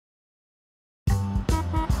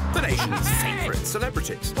the nation's favourite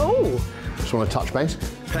celebrities. Oh. Just want to touch base.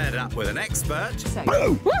 Paired up with an expert.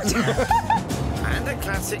 What? And a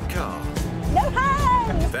classic car. No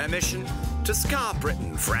hands! Their mission? To scar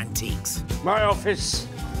Britain for antiques. My office,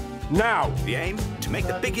 now. The aim? To make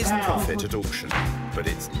the biggest profit at auction. But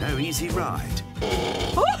it's no easy ride.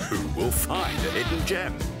 Who will find a hidden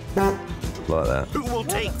gem? Like that. Who will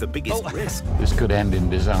take the biggest risk? This could end in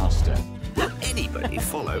disaster. Will anybody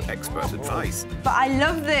follow expert advice? But I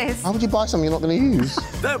love this. How would you buy something you're not going to use?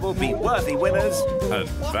 There will be worthy winners and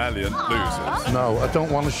valiant losers. No, I don't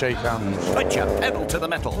want to shake hands. Put your pedal to the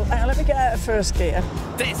metal. Hang on, let me get out of first gear.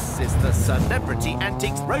 This is the Celebrity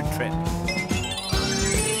Antiques Road Trip.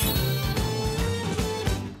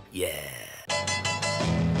 Yeah.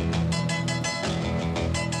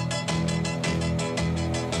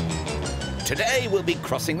 Today we'll be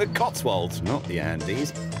crossing the Cotswolds, not the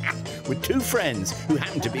Andes, with two friends who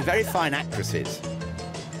happen to be very fine actresses.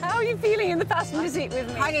 How are you feeling in the passenger seat with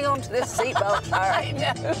me? Hanging on to this seatbelt,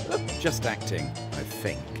 Sharon. Just acting, I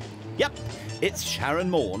think. Yep, it's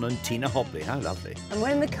Sharon Maughan and Tina Hobley. How lovely. And we're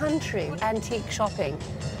in the country, antique shopping.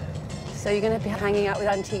 So you're going to be hanging out with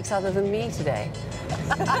antiques other than me today?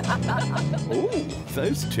 Ooh,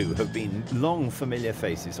 those two have been long familiar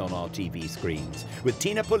faces on our TV screens, with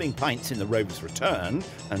Tina pulling pints in The Rover's Return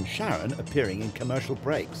and Sharon appearing in commercial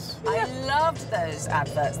breaks. I loved those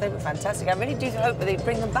adverts. They were fantastic. I really do hope that they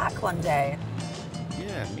bring them back one day.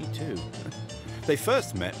 Yeah, me too. They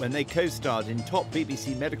first met when they co-starred in top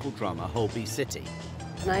BBC medical drama Holby City.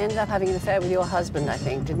 And I ended up having an affair with your husband, I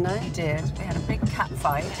think, didn't I? We did. We had a big cat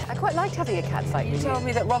fight. I quite liked having a cat fight You with told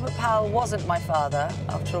me that Robert Powell wasn't my father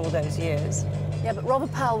after all those years. Yeah, but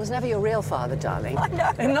Robert Powell was never your real father, darling. I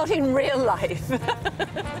know. Not in real life.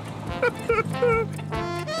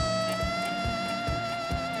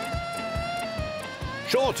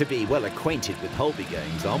 Sure to be well acquainted with Holby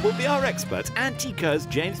goings-on will be our experts, antiquers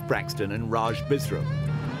James Braxton and Raj Bisram.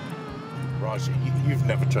 Raj, you've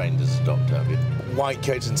never trained as a doctor, have you? White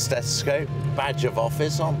coat and stethoscope, badge of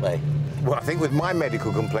office, aren't they? Well, I think with my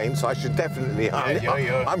medical complaints, I should definitely...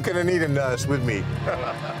 I'm going to need a nurse with me.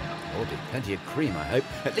 Oh, plenty of cream, I hope.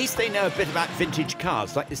 At least they know a bit about vintage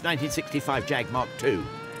cars, like this 1965 Jag Mark II.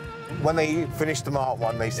 When they finished the Mark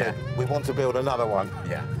I, they said, we want to build another one.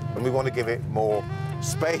 Yeah. And we want to give it more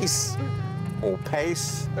space, more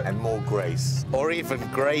pace, and more grace. Or even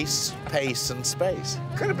grace, pace and space.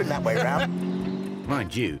 Could have been that way round.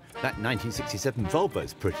 Mind you, that 1967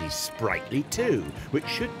 Volvo's pretty sprightly too, which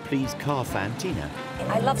should please car fan Tina.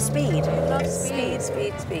 I love speed. Speed.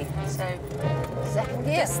 So, Second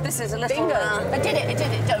gear. this is a little... Bingo. I did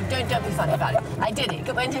it. Don't be funny about it. I did it.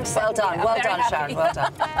 It went into Well done, Sharon, well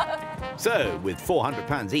done. So, with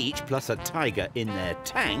 £400 each plus a Tiger in their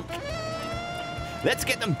tank, let's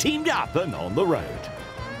get them teamed up and on the road.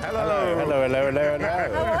 Hello.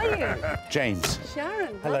 How are you? James.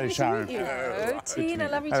 Sharon. Hello, lovely Sharon. To meet you. Hello, Tina.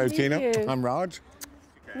 Lovely Hello, to meet Tina. you. I'm Raj.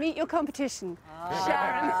 Meet your competition.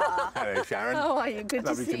 Sharon. Hello, Sharon. How are you? Good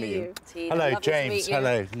Lovely to to see meet you. Tina, Hello, lovely to James. meet you.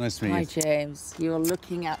 Hello. Nice to meet Hi, you. James. You're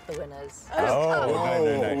looking at the winners.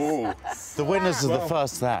 No. The winners are the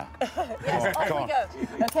first there. Yes, off we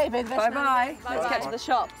go. Okay, babe. Bye-bye. Let's get to the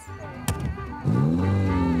shops.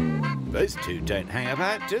 Those two don't hang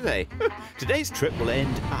about, do they? Today's trip will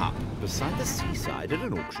end up beside the seaside at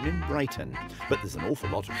an auction in Brighton. But there's an awful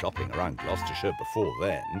lot of shopping around Gloucestershire before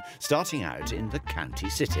then, starting out in the county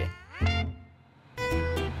city.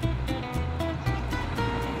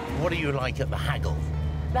 What do you like at the haggle?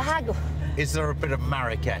 The haggle. Is there a bit of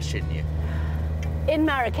Marrakesh in you? In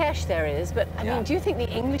Marrakesh there is, but I mean, do you think the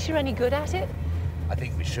English are any good at it? I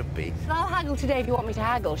think we should be. I'll haggle today if you want me to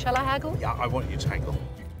haggle. Shall I haggle? Yeah, I want you to haggle.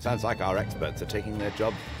 Sounds like our experts are taking their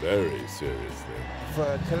job very seriously. For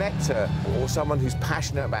a collector or someone who's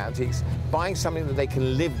passionate about antiques, buying something that they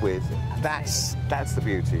can live with, that's the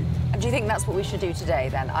beauty. And do you think that's what we should do today,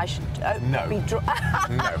 then? I should No. be...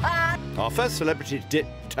 No. Our first celebrity to dip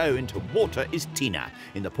toe into water is Tina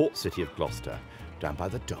in the port city of Gloucester, down by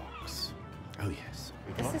the docks. Oh, yes.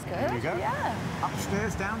 This is good. Here you go. Yeah.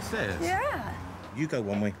 Upstairs, downstairs. Yeah. You go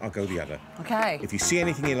one way, I'll go the other. OK. If you see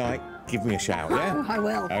anything you like, give me a shout, yeah? I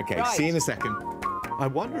will. OK, Right. see you in a second. I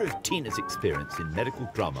wonder if Tina's experience in medical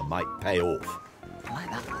drama might pay off. I like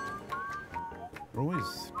that one. They're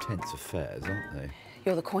always tense affairs, aren't they?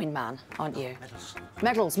 You're the coin man, aren't you?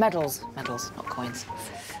 Medals, not coins.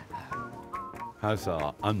 How's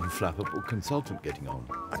our unflappable consultant getting on?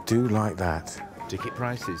 I do like that. Ticket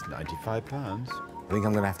price is £95. I think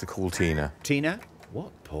I'm going to have to call Tina. Tina?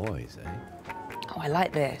 What poise, eh? Oh, I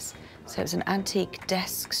like this. So it's an antique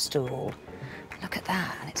desk stool. Look at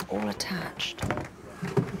that, and it's all attached.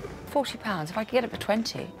 £40. If I could get it for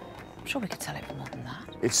 20. I'm sure we could sell it for more than that.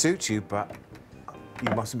 It suits you, but you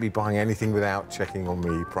mustn't be buying anything without checking on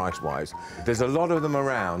me price-wise. There's a lot of them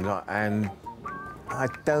around, and I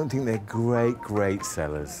don't think they're great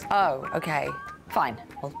sellers. Oh, OK. Fine.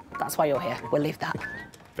 Well, that's why you're here. We'll leave that.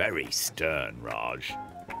 Very stern, Raj.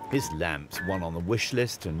 His lamp's one on the wish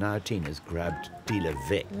list, and now Tina's grabbed dealer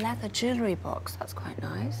Vic. Leather jewellery box. That's quite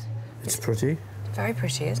nice. It's pretty. Very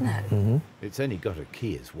pretty, isn't it? Mm-hmm. It's only got a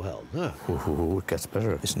key as well, look. Oh, it gets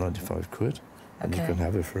better. It's 95 quid. And you Okay. can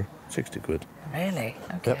have it for 60 quid. Really?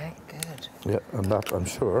 OK, good. Yeah, and that, I'm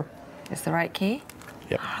sure. It's the right key?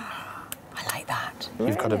 Yep. I like that.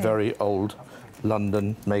 You've got a very old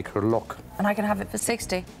London maker lock. And I can have it for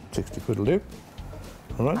 60. 60 quid will do.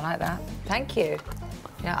 All right? I like that. Thank you.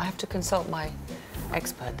 Yeah, I have to consult my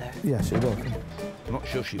expert, though. Yes, you're welcome. I'm not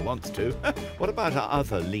sure she wants to. What about our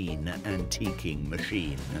other lean antiquing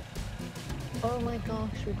machine? Oh my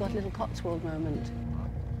gosh, we've got a little Cotswold moment.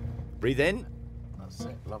 Breathe in. That's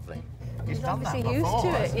it, lovely. He's obviously used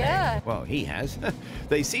to it, yeah. Well, he has.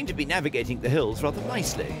 They seem to be navigating the hills rather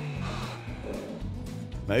nicely.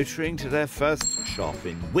 Motoring to their first shop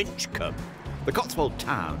in Winchcombe, the Cotswold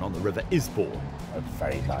town on the River Isborne.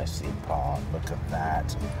 Very nicely parked. Look at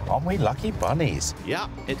that. Aren't we lucky bunnies? Yeah,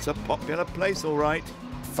 it's a popular place, all right.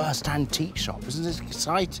 First antique shop, isn't it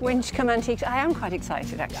exciting? Winchcombe Antiques. I am quite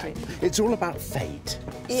excited, actually. It's all about fate.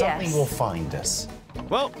 Yes. Something will find us.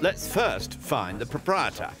 Well, let's first find the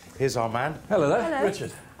proprietor. Here's our man. Hello there, Hello.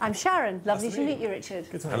 Richard. I'm Sharon. Lovely to meet you, Richard.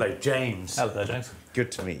 Good to meet Hello, you. James. Hello there, James.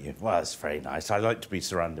 Good to meet you. Well, it's very nice. I like to be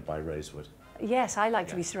surrounded by rosewood. Yes, I like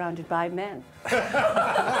to be surrounded by men. And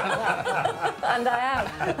I am.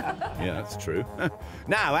 Yeah, that's true.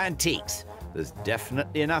 Now, antiques. There's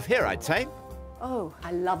definitely enough here, I'd say. Oh,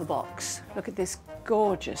 I love a box. Look at this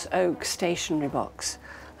gorgeous oak stationery box.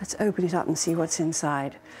 Let's open it up and see what's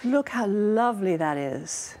inside. Look how lovely that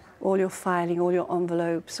is. All your filing, all your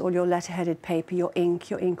envelopes, all your letter-headed paper, your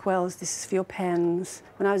inkwells. This is for your pens.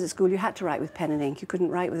 When I was at school, you had to write with pen and ink. You couldn't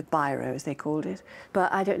write with biro, as they called it.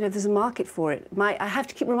 But I don't know if there's a market for it. I have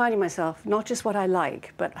to keep reminding myself, not just what I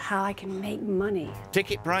like, but how I can make money.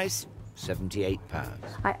 Ticket price, £78.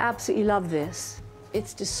 I absolutely love this.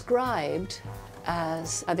 It's described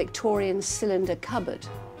as a Victorian cylinder cupboard.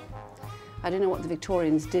 I don't know what the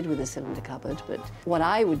Victorians did with the cylinder cupboard, but what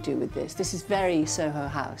I would do with this is very Soho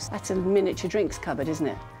House. That's a miniature drinks cupboard, isn't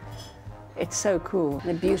it? It's so cool. And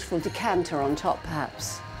a beautiful decanter on top,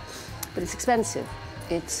 perhaps. But it's expensive.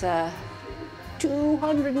 It's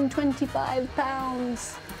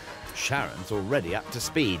 £225. Sharon's already up to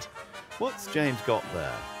speed. What's James got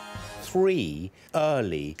there? 3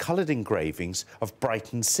 early coloured engravings of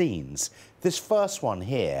Brighton scenes. This first one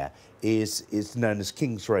here is known as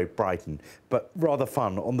King's Road, Brighton, but rather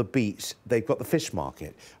fun. On the beach, they've got the fish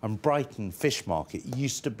market, and Brighton Fish Market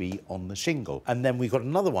used to be on the shingle. And then we've got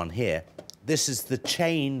another one here. This is the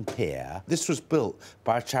Chain Pier. This was built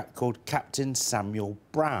by a chap called Captain Samuel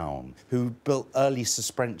Brown, who built early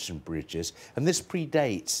suspension bridges, and this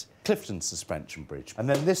predates Clifton Suspension Bridge. And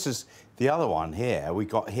then this is the other one here. We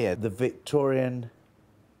got here the Victorian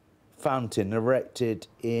fountain erected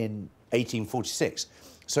in 1846.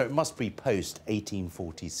 So it must be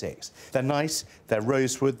post-1846. They're nice, they're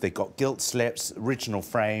rosewood, they've got gilt slips, original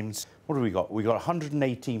frames. What do we got? We got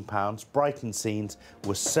 £118, Brighton scenes.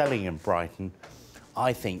 We're selling in Brighton.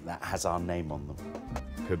 I think that has our name on them.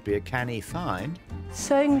 Could be a canny find.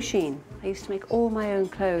 Sewing machine. I used to make all my own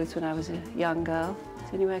clothes when I was a young girl.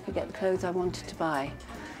 It's the only way I could get the clothes I wanted to buy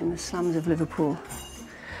in the slums of Liverpool.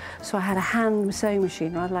 So I had a hand sewing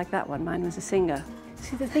machine, rather like that one. Mine was a Singer.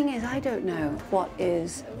 See, the thing is, I don't know what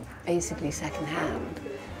is basically second-hand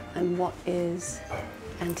and what is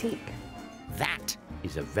antique. That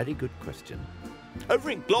is a very good question. Over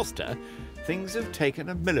in Gloucester, things have taken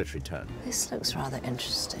a military turn. This looks rather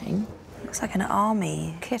interesting. Looks like an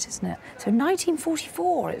army kit, isn't it? So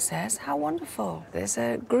 1944, it says. How wonderful. There's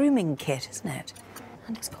a grooming kit, isn't it?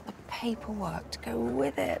 And it's got the paperwork to go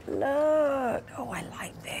with it. Look. Oh, I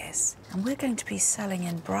like this. And we're going to be selling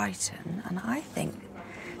in Brighton, and I think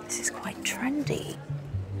this is quite trendy.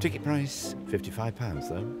 Ticket price, £55,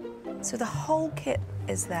 though. So the whole kit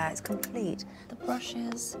is there. It's complete. The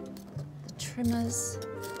brushes, the trimmers,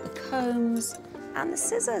 the combs, and the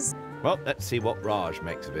scissors. Well, let's see what Raj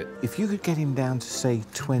makes of it. If you could get him down to, say,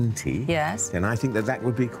 20... Yes. Then I think that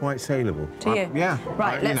would be quite saleable. Do you? Yeah.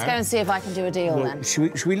 Right, let's go and see if I can do a deal Well, then.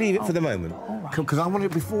 should we leave it for the moment? all right. Because I want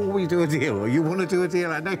it before we do a deal. You want to do a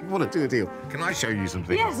deal? I know you want to do a deal. Can I show you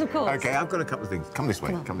something? Yes, of course. OK, I've got a couple of things. Come this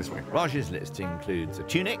way, come this way. Raj's list includes a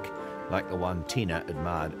tunic, like the one Tina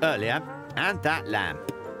admired earlier, and that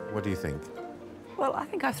lamp. What do you think? Well, I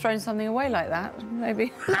think I've thrown something away like that,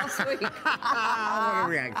 maybe last week. What a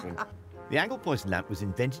reaction. The angle-pointed lamp was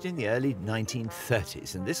invented in the early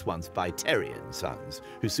 1930s, and this one's by Terry & Sons,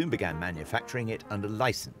 who soon began manufacturing it under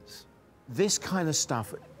licence. This kind of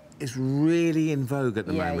stuff is really in vogue at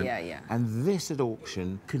the moment. Yeah. And this at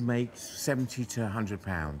auction could make 70 to 100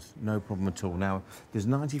 pounds, no problem at all. Now, there's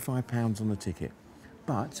 95 pounds on the ticket.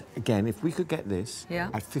 But, again, if we could get this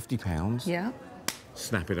at 50 pounds,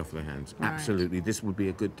 snap it off their hands. Right. Absolutely, this would be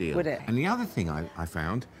a good deal. Would it? And the other thing I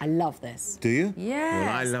found... I love this. Do you? Yes.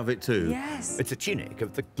 Well, I love it too. Yes. It's a tunic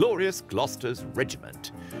of the glorious Gloucester's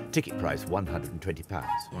Regiment. Ticket price £120.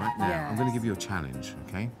 Right, now, I'm going to give you a challenge,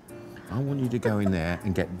 OK? I want you to go in there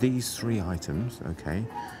and get these 3 items, OK,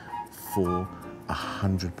 for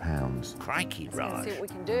 £100. Crikey, Raj. Let's see what we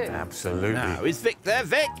can do. Absolutely. Now, is Vic there,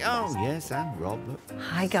 Vic? Oh, yes, and Rob. Look.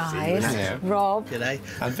 Hi, guys. Rob. G'day.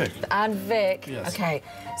 And Vic. And Vic. Yes. OK,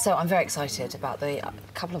 so I'm very excited about the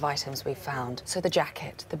couple of items we found. So the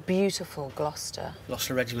jacket, the beautiful Gloucester.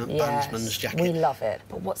 Gloucester Regiment Yes, bandsman's jacket. we love it.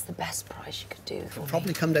 But what's the best price you could do for me?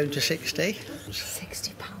 Probably come down to 60. £60,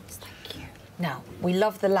 thank you. Now, we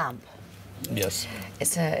love the lamp. Yes.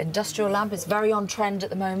 It's an industrial lamp. It's very on trend at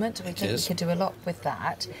the moment. We think we is. could do a lot with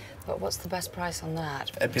that. But what's the best price on that?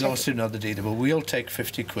 It belongs to another dealer, but we'll take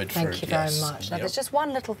 50 quid for it. Thank you very much. Now, there's just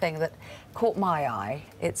one little thing that caught my eye.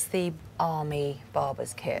 It's the Army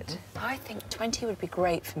Barber's Kit. I think 20 would be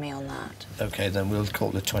great for me on that. OK, then we'll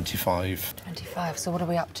call it 25. 25. So what are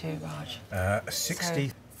we up to, Raj?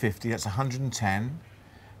 60, 50, that's 110.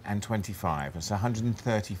 And 25, it's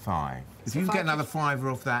 135. If you can get another fiver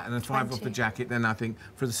off that and a fiver off the jacket, then I think,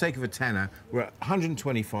 for the sake of a tenner, we're at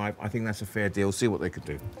 125. I think that's a fair deal. See what they could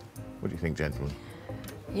do. What do you think, gentlemen?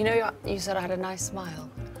 You know, you said I had a nice smile.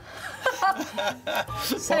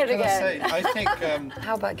 Say it again. I think...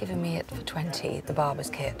 How about giving me it for 20, the Barber's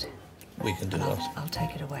Kit? we can do that. I'll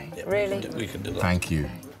take it away. Yeah, really? We can do that. Thank you.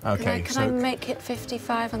 OK, Can I make it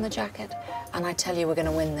 55 on the jacket? And I tell you we're going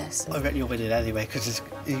to win this. I reckon you'll win it anyway, because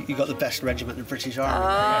you got the best regiment in the British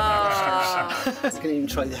Army. You can even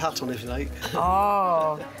try the hat on if you like.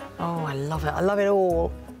 Oh, I love it. I love it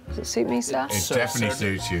all. Does it suit me, sir? It definitely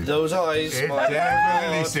suits you. Those eyes. It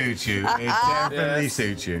definitely suits you. It definitely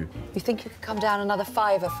suits you. You think you could come down another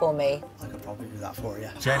fiver for me? I could probably do that for you.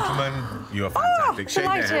 Gentlemen, you are fantastic. Shake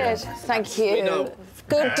their Delighted. hands. Thank you.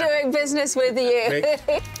 Good doing business with you.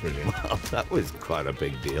 Brilliant. Well, that was quite a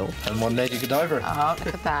big deal. And one-legged Godiver. Oh,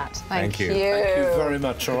 look at that. Thank you. Thank you very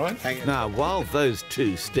much, all right? Now, while those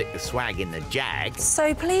two stick the swag in the jag,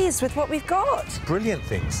 So pleased with what we've got. Brilliant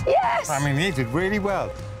things. Yes. I mean, he did really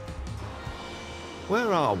well.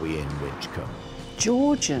 where are we in Winchcombe?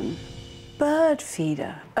 Georgian bird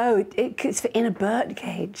feeder. Oh, it's for in a bird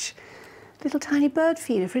cage. Little tiny bird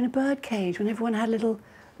feeder for in a bird cage when everyone had little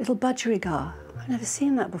budgerigar. I've never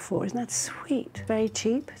seen that before. Isn't that sweet? Very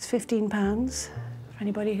cheap. It's £15 for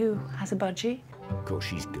anybody who has a budgie. Of course,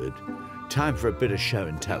 she's good. Time for a bit of show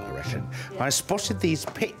and tell, I reckon. I spotted these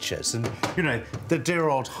pictures and, you know, the dear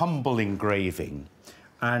old humble engraving.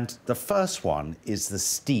 And the first one is the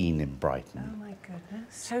Steen in Brighton. Oh, my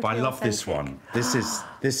goodness. But I love this one. This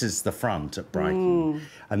is the front at Brighton.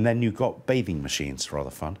 And then you've got bathing machines, rather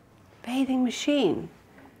fun. Bathing machine.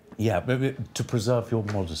 Yeah, but to preserve your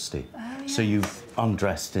modesty. Oh, yes. So you've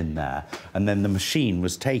undressed in there, and then the machine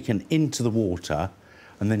was taken into the water,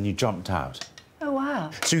 and then you jumped out. Oh,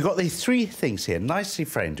 wow. So you've got these three things here, nicely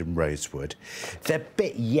framed in rosewood. They're a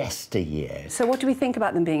bit yesteryear. So what do we think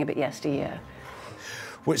about them being a bit yesteryear?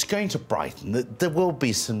 Well, it's going to Brighton. There will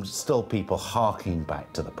be still people harking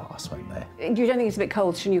back to the past, won't there? You don't think it's a bit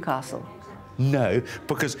cold to Newcastle? No,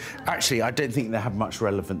 because actually I don't think they have much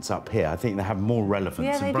relevance up here. I think they have more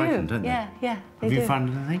relevance in Brighton, don't they? Yeah, they Have do. you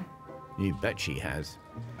found anything? You bet she has.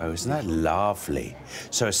 Oh, isn't that lovely?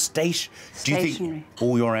 So a station... Do you Stationery. think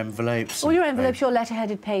all your envelopes... All your envelopes, your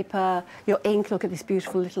letter-headed paper, your ink, look at this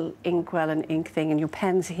beautiful little inkwell and ink thing, and your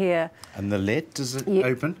pens here. And the lid, does it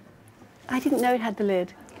open? I didn't know it had the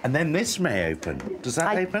lid. And then this may open. Does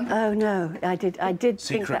that open? Oh, no, I did think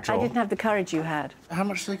Secret that. I drawer. didn't have the courage you had. How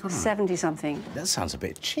much do they cost? 70-something. That sounds a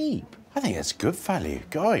bit cheap. I think that's good value.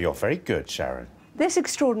 Oh, you're very good, Sharon. This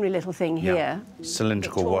extraordinary little thing here...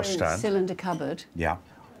 Cylindrical Victorian washstand. cylinder cupboard. Yeah.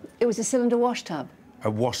 It was a cylinder wash tub. A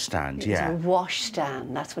washstand, It yeah. was a wash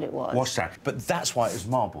stand, that's what it was. Washstand. But that's why it was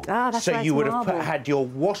marble. Ah, that's so why you it's would have marble. had your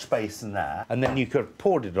wash basin there, and then you could have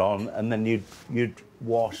poured it on, and then you'd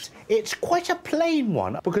wash. It's quite a plain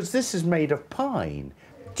one, because this is made of pine.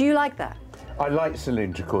 Do you like that? I like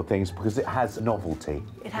cylindrical things because it has novelty.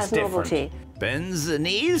 It has It's different. novelty. Bends the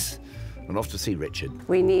knees, and off to see Richard.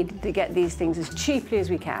 We need to get these things as cheaply as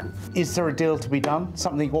we can. Is there a deal to be done?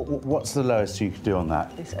 Something, what's the lowest you could do on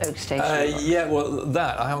that? This oak station. Yeah, well,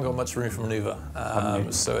 that, I haven't got much room for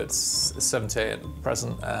manoeuvre. So it's 78 at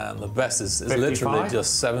present, and the best is literally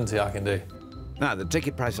just 70 I can do. Now, the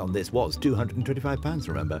ticket price on this was £225,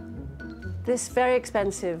 remember? This very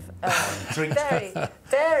expensive,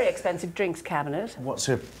 very expensive drinks cabinet. What's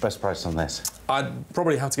your best price on this? I'd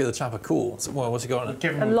probably have to get the chap a call. Well, what's he got on it?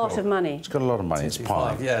 A lot of money. It's got a lot of money. It's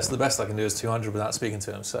pie. Yeah, so the best I can do is 200 without speaking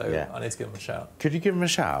to him, so yeah. I need to give him a shout. Could you give him a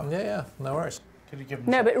shout? Yeah, no worries. Could you give him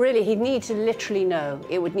No, but really, he'd need to literally know.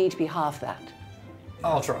 It would need to be half that.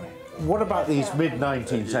 I'll try. What about these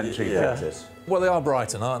mid-19th century pictures? Well, they are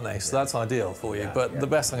Brighton, aren't they? So that's ideal for you. But the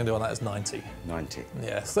best I can do on that is 90. 90.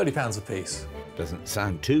 Yeah, £30 a piece. Doesn't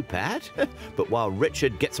sound too bad. But while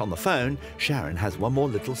Richard gets on the phone, Sharon has one more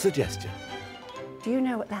little suggestion. Do you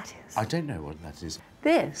know what that is? I don't know what that is.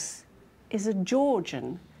 This is a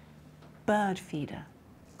Georgian bird feeder.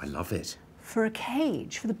 I love it. For a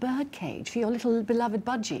cage, for the bird cage, for your little beloved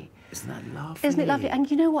budgie. Isn't that lovely? Isn't it lovely? And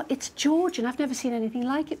you know what? It's Georgian. I've never seen anything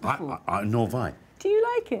like it before. Nor have I. Do you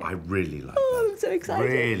like it? I really like Oh, that. I'm so excited.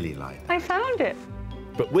 Really like that. I found it.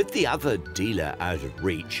 But with the other dealer out of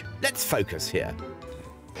reach, let's focus here.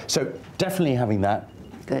 So, definitely having that.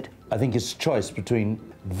 Good. I think it's a choice between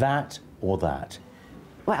that or that.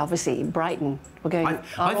 Well, obviously, Brighton. We're going.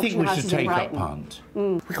 I think we should take a Brighton. punt.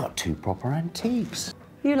 We've got two proper antiques.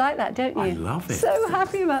 You like that, don't you? I love it. So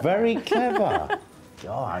happy about that. Very clever.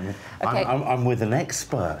 God, I'm with an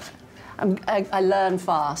expert. I learn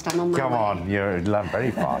fast. I'm on my way. Come on, you learn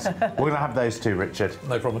very fast. We're going to have those two, Richard.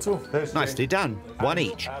 No problem at all. Nicely done. One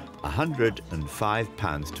each.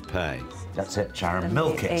 £105 to pay. That's it, Sharon.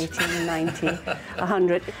 Milk it. 18, 90,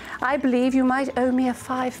 100. I believe you might owe me a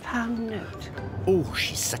 £5 note. Oh,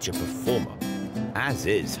 she's such a performer. As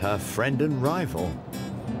is her friend and rival.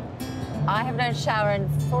 I have known Sharon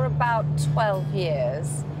for about 12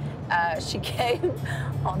 years. She came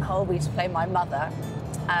on Holby to play my mother,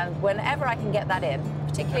 and whenever I can get that in,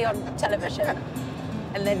 particularly on television,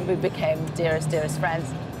 and then we became dearest, dearest friends.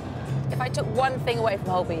 If I took one thing away from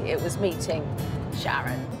Holby, it was meeting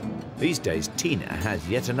Sharon. These days, Tina has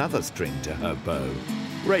yet another string to her bow.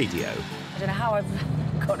 Radio. I don't know how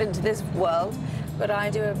I've got into this world, but I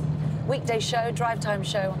do a weekday show, drive time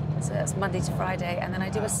show, so that's Monday to Friday, and then I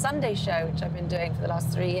do a Sunday show, which I've been doing for the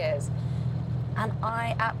last 3 years. And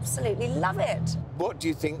I absolutely love it. What do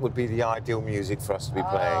you think would be the ideal music for us to be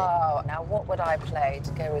playing? Oh, now what would I play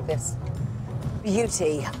to go with this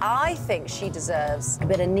beauty? I think she deserves a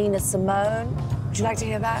bit of Nina Simone. Would you like to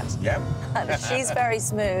hear that? Yep. She's very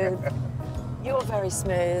smooth. You're very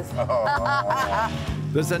smooth.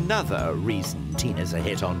 There's another reason Tina's a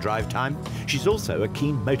hit on Drive Time. She's also a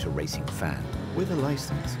keen motor racing fan with a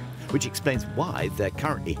licence, which explains why they're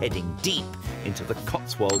currently heading deep into the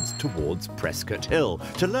Cotswolds towards Prescott Hill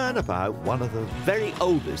to learn about one of the very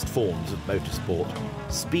oldest forms of motorsport,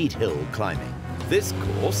 speed hill climbing. This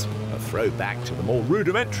course, a throwback to the more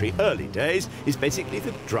rudimentary early days, is basically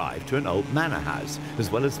the drive to an old manor house,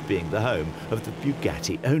 as well as being the home of the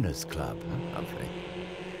Bugatti Owners Club. Lovely.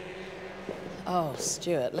 Oh,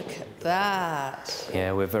 Stuart, look at that.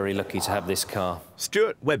 Yeah, we're very lucky to have this car.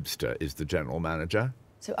 Stuart Webster is the general manager.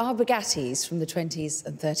 So our Bugattis from the 20s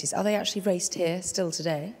and 30s, are they actually raced here still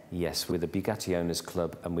today? Yes, we're the Bugatti Owners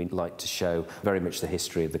Club, and we like to show very much the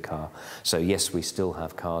history of the car. So, yes, we still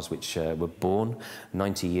have cars which were born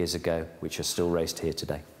 90 years ago, which are still raced here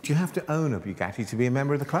today. Do you have to own a Bugatti to be a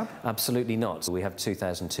member of the club? Absolutely not. We have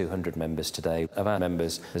 2,200 members today. Of our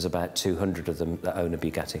members, there's about 200 of them that own a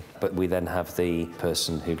Bugatti. But we then have the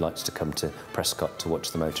person who likes to come to Prescott to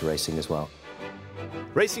watch the motor racing as well.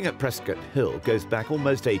 Racing at Prescott Hill goes back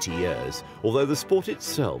almost 80 years, although the sport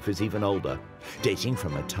itself is even older, dating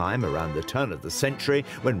from a time around the turn of the century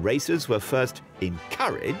when racers were first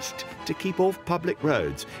encouraged to keep off public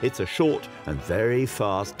roads. It's a short and very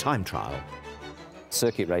fast time trial.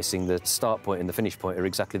 Circuit racing, the start point and the finish point are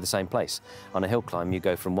exactly the same place. On a hill climb, you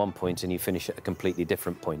go from one point and you finish at a completely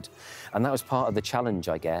different point. And that was part of the challenge,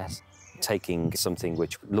 I guess, taking something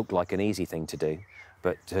which looked like an easy thing to do,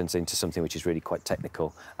 but turns into something which is really quite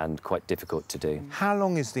technical and quite difficult to do. How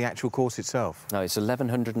long is the actual course itself? No, it's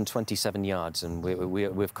 1,127 yards, and we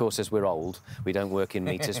of course, as we're old, we don't work in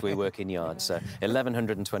metres, we work in yards, so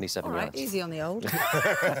 1,127 yards. All right, easy on the old.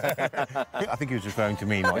 I think he was referring to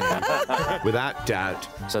me, not you. Without doubt.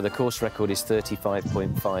 So the course record is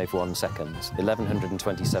 35.51 seconds,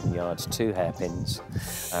 1,127 yards, 2 hairpins,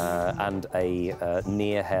 and a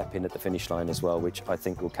near hairpin at the finish line as well, which I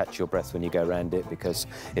think will catch your breath when you go around it, because because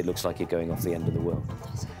it looks like you're going off the end of the world.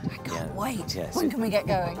 I can't wait. Yes. When can we get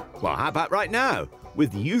going? Well, how about right now,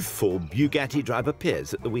 with youthful Bugatti driver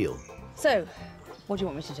Piers at the wheel? So, what do you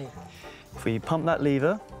want me to do? If we pump that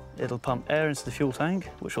lever, it'll pump air into the fuel tank,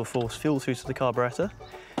 which will force fuel through to the carburettor.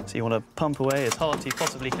 So you want to pump away as hard as you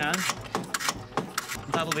possibly can.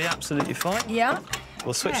 That'll be absolutely fine. Yeah.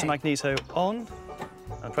 We'll switch the magneto on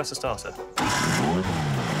and press the starter.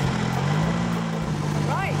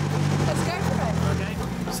 Right, let's go for it. Okay.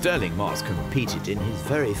 Stirling Moss competed in his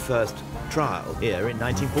very first trial here in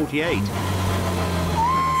 1948.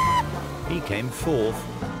 He came fourth.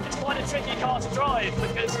 It's quite a tricky car to drive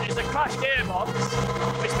because it's a crash gearbox,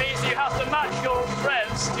 which means you have to match your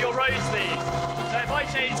revs to your road speed. So if I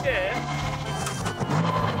change gear,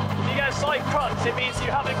 if you get a slight crunch, it means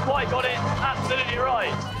you haven't quite got it absolutely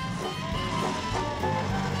right.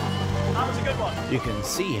 That was a good one. You can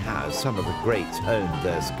see how some of the greats honed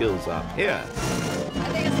their skills up here. I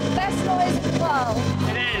think it's the best noise in the world.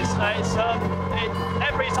 It is.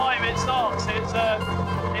 Every time it starts,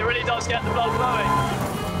 it really does get the blood flowing.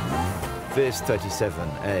 This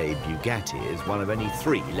 37A Bugatti is one of only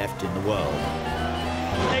 3 left in the world.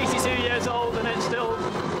 82 years old and it's still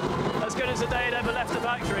as good as the day it ever left the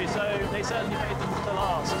factory, so they certainly made them to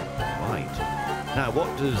last. Right. Now,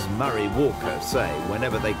 what does Murray Walker say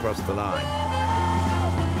whenever they cross the line?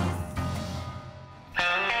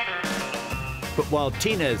 But while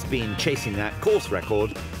Tina's been chasing that course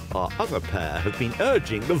record, our other pair have been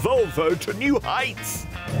urging the Volvo to new heights.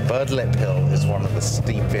 Birdlip Hill is one of the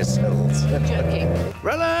steepest hills. Joking.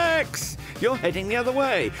 Relax! You're heading the other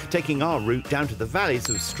way, taking our route down to the valleys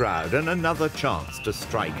of Stroud and another chance to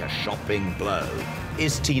strike a shopping blow.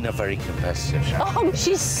 Is Tina very competitive, Sharon? Oh,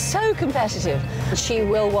 she's so competitive. She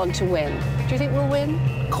will want to win. Do you think we'll win?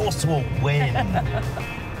 Of course we'll win.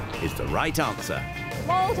 Is the right answer.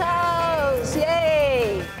 Malthouse!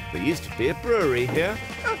 Yay! There used to be a brewery here.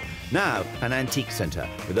 Now, an antique centre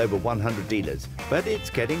with over 100 dealers. But it's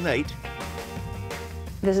getting late.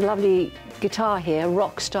 There's a lovely guitar here,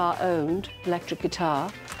 Rockstar owned, electric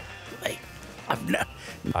guitar. Hey,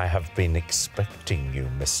 I have been expecting you,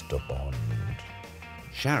 Mr. Bond.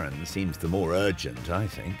 Sharon seems the more urgent, I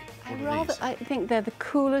think. I think they're the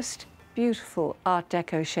coolest, beautiful Art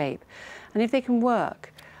Deco shape. And if they can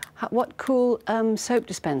work, what cool soap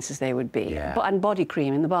dispensers they would be. Yeah. And body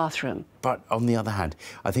cream in the bathroom. But on the other hand,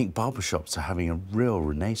 I think barbershops are having a real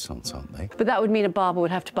renaissance, aren't they? But that would mean a barber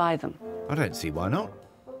would have to buy them. I don't see why not.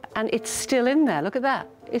 And it's still in there, look at that.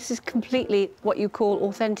 This is completely what you call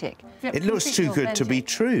authentic. It looks too good to be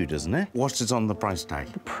true, doesn't it? What is on the price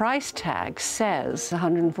tag? The price tag says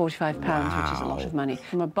 £145, which is a lot of money,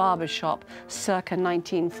 from a barber shop circa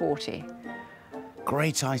 1940.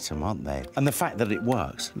 Great item, aren't they? And the fact that it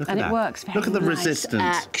works. Look at that. And it works very Look at the nice resistance.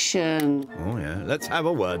 Action. Oh, yeah. Let's have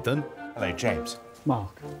a word, then. Hello, James.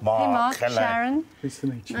 Mark. Mark. Hey, Mark. Hello. Sharon. Nice to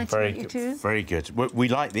meet you. Nice to meet you too. Very good. We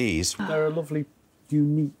like these. They're a lovely,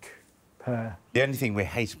 unique pair. The only thing we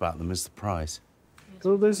hate about them is the price.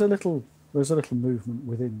 So there's a little movement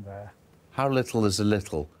within there. How little is a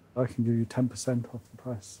little? I can give you 10% off the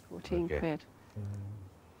price. 14 quid.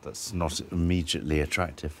 That's not immediately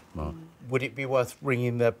attractive, Mark. Would it be worth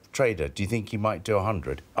ringing the trader? Do you think he might do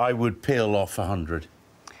 100? I would peel off 100.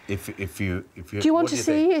 If you. Do you want to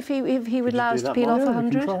see if he would allow us to peel off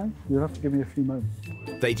 100? You'll have to give me a few moments.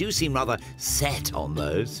 They do seem rather set on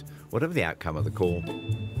those, whatever the outcome of the call.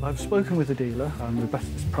 I've spoken with the dealer, and the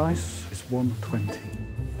best price is 120.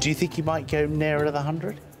 Do you think he might go nearer the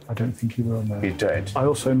 100? I don't think he will, no. You don't? I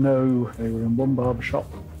also know they were in one barber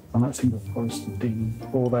shop, and that's in the Forest of Dean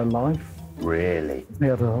all their life. Really? They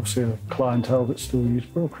had obviously a clientele that still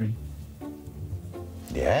used Brill cream.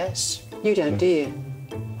 Yes. You don't, do you?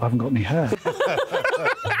 I haven't got any hair.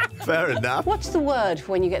 Fair enough. What's the word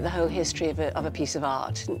for when you get the whole history of a piece of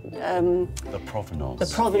art? The provenance.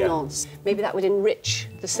 The provenance. Yeah. Maybe that would enrich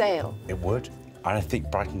the sale. It would. And I think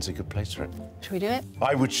Brighton's a good place for it. Should we do it?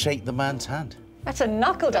 I would shake the man's hand. That's a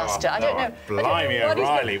knuckle duster. I don't know. Blimey,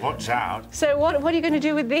 O'Reilly, watch out. So what are you going to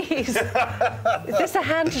do with these? Is this a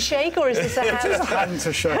hand to shake or is this a hand? It is a hand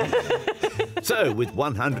to shake. So, with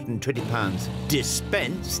 £120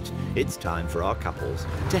 dispensed, it's time for our couples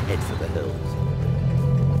to head for the hills.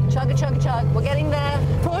 Chugga, chugga, chug. We're getting there.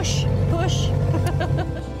 Push, push.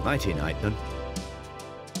 Nighty-night, then.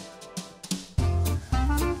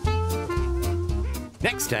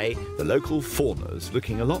 Next day, the local fauna's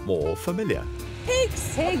looking a lot more familiar.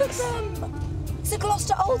 Pigs! Pigs! It's a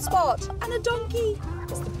Gloucester Old Spot and a donkey.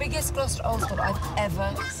 It's the biggest Gloucester Old Spot I've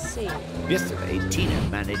ever seen. Yesterday, Tina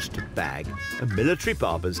managed to bag a military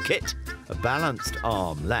barber's kit, a balanced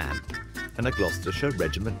arm lamp, and a Gloucestershire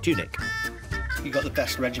regiment tunic. You got the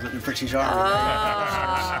best regiment in the British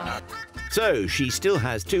Army. So she still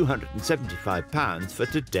has £275 for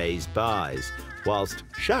today's buys, whilst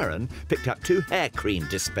Sharon picked up 2 hair cream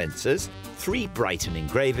dispensers, 3 Brighton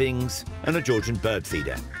engravings and a Georgian bird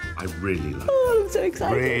feeder. I really like Oh, I'm so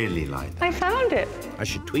excited. Really like that. I found it. I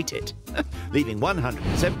should tweet it, leaving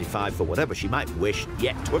 £175 for whatever she might wish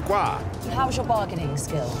yet to acquire. How was your bargaining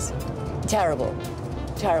skills? Terrible.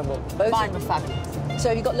 Terrible. Mine were fabulous. So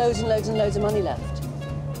have you got loads and loads and loads of money left?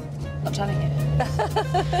 Not telling you.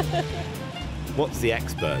 What's the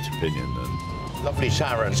expert opinion then? Lovely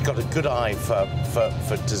Sharon. She's got a good eye for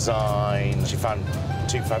design. She found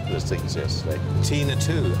 2 fabulous things yesterday. Tina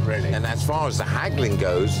too, really. And as far as the haggling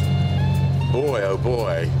goes, boy, oh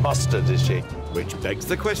boy. Mustard, is she? Which begs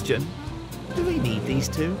the question, do we need these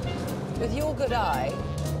 2? With your good eye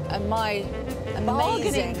and my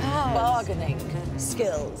amazing bargaining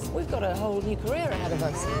skills, we've got a whole new career ahead of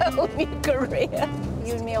us. A whole new career.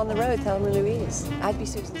 You and me on the road, Thelma Louise. I'd be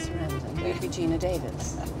Susan Sarandon. You'd be Gina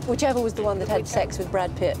Davis. Whichever was the one that had sex with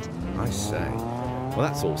Brad Pitt. I say. Well,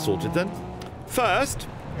 that's all sorted then. First...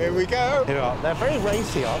 Here we go. Here are. They're very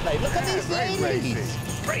racy, aren't they? Look at these ladies.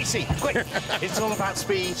 Racy, quick. It's all about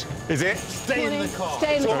speed. Is it? Stay in the car.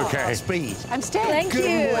 Stay in the car. Okay. Speed. I'm staying. Thank you.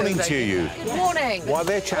 Good morning to you. Good morning. While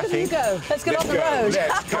they're Where chatting... do you go? Let's get on the road.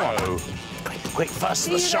 Let's go. Quick, first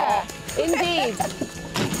See the you shop. there. Indeed.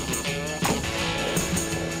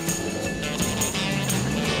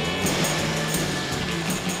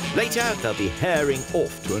 Later, they'll be herring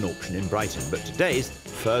off to an auction in Brighton, but today's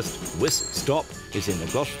first whistle stop is in the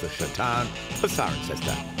Gloucestershire town of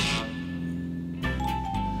Cirencester.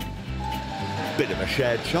 Bit of a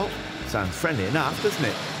shared shop. Sounds friendly enough, doesn't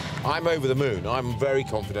it? I'm over the moon. I'm very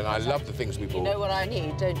confident. I love the things we bought. You know what I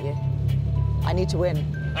need, don't you? I need to win.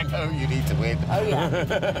 I know you need to win. Oh, yeah.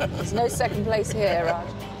 There's no second place here, Raj.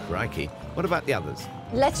 Crikey. What about the others?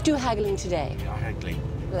 Let's do haggling today. Haggling.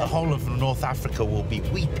 The whole of North Africa will be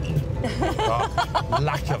weeping.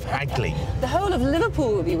 Lack of haggling. The whole of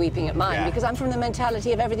Liverpool will be weeping at mine Yeah. because I'm from the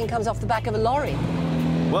mentality of everything comes off the back of a lorry.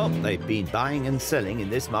 Well, they've been buying and selling in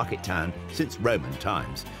this market town since Roman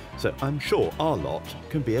times, so I'm sure our lot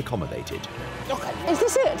can be accommodated. Is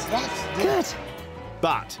this it? Good.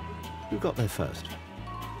 But who got there first?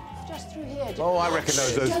 Just through here. Oh, I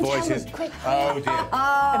recognise those Don't tell voices. them. Quick. Oh, dear.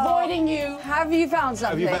 Avoiding you. Have you found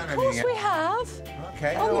something? Have you found Of course anything we have.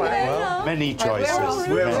 Okay, On the all way right. now. Many choices.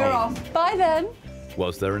 We're off. Bye then.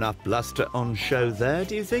 Was there enough bluster on show there,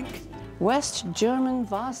 do you think? West German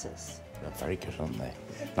vases. They're very good, aren't they?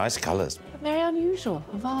 Nice colours. Very unusual.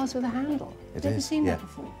 A vase with a handle. It Never is, seen yeah. that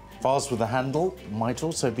before. Vase with a handle might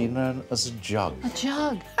also be known as a jug. A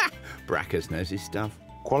jug. Brackers knows his stuff.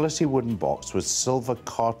 Quality wooden box with silver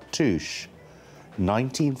cartouche,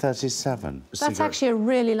 1937. That's actually a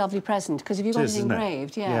really lovely present because if you've got it isn't it?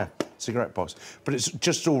 engraved, Yeah, cigarette box. But it's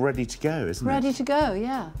just all ready to go, isn't it? Ready to go,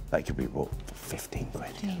 yeah. That could be bought for 15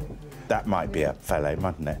 quid. That might be a fellow,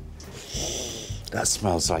 mightn't it? That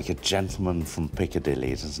smells like a gentleman from Piccadilly,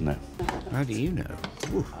 doesn't it? How do you know?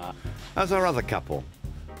 Ooh. How's our other couple?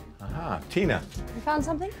 Aha, Tina. You found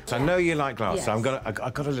something? So I know you like glass, Yes. so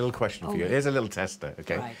I've got a little question for you. Here's a little tester,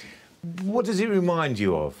 okay? Right. What does it remind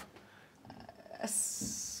you of? A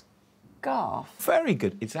scarf. Very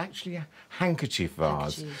good. It's actually a handkerchief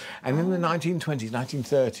vase. Handkerchief. And in the 1920s,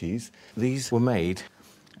 1930s, these were made,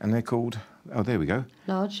 and they're called, oh, there we go.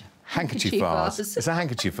 Large. Handkerchief vase. It's a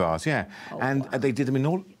handkerchief vase, yeah. And they did them in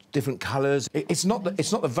all different colours. It's not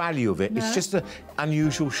the value of it, it's just the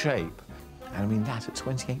unusual shape. And I mean, that at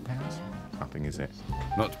 £28? Nothing, is it?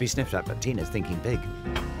 Not to be sniffed at, but Tina's thinking big.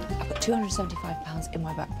 I've got £275 in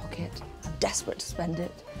my back pocket. I'm desperate to spend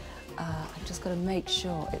it. I've just got to make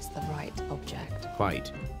sure it's the right object.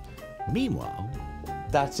 Quite. Meanwhile...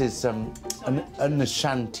 That is an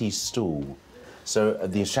Ashanti stool. So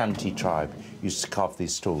the Ashanti tribe used to carve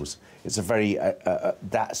these stools. It's a very,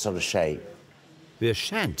 that sort of shape. The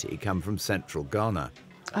Ashanti come from central Ghana.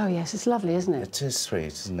 Oh, yes, it's lovely, isn't it? It is sweet,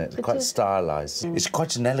 isn't it? Quite stylised. It's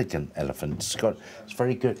quite an elegant elephant. It's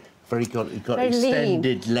very good. It's got Very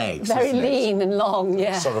extended lean. legs. Very isn't it? lean and long,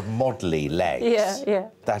 yeah. Sort of modelly legs. Yeah, yeah.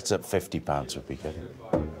 That's at £50 would be good.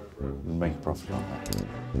 We'll make a profit on that.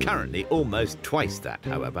 Currently almost twice that,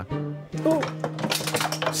 however. Oh.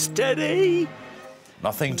 Steady!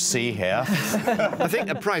 Nothing to see here. I think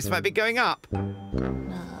the price might be going up.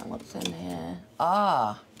 What's in here?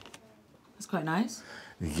 Ah, that's quite nice.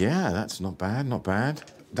 Yeah, that's not bad, not bad.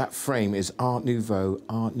 That frame is Art Nouveau.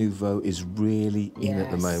 Art Nouveau is really in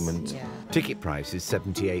at the moment. Yeah. Ticket price is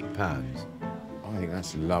 £78. I think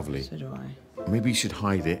that's lovely. So do I. Maybe you should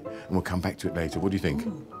hide it, and we'll come back to it later. What do you think?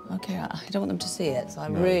 Okay, I don't want them to see it, so I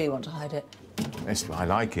really want to hide it. I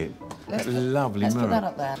like it. That lovely Let's mirror. put that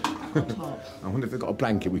up there. I wonder if they've got a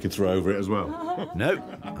blanket we could throw over it as well. No,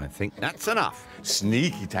 I think that's enough.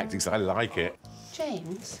 Sneaky tactics, I like it.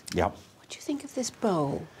 James, Yep. what do you think of this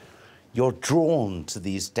bowl? You're drawn to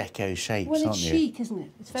these deco shapes, Well, aren't it's you? chic, isn't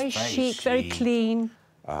it? It's very chic, very clean.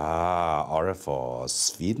 Ah, Orifor,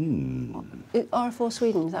 Sweden. R4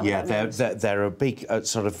 Sweden, is that Yeah, what that means? they're a big,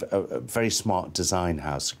 sort of, very smart design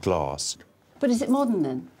house, glass. But is it modern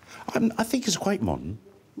then? I think it's quite modern.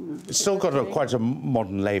 It's still got quite a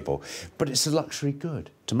modern label, but it's a luxury good.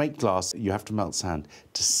 To make glass, you have to melt sand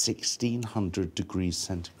to 1600 degrees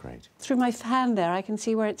centigrade. Through my hand there, I can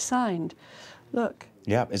see where it's signed. Look.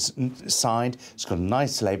 Yeah, it's signed, it's got a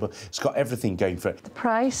nice label, it's got everything going for it. The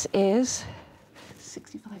price is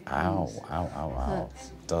 £65. Ow, ow, ow, ow.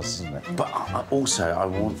 Doesn't it? But also, I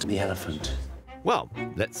want the elephant. Well,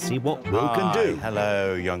 let's see what Will can do.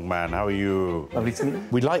 Hello, young man, how are you? Lovely to meet you.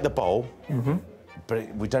 We like the bowl,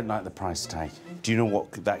 but we don't like the price tag. Do you know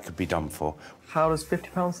what that could be done for? How does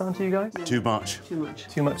 £50 sound to you guys? Too much. Too much.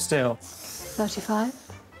 Too much still. 35?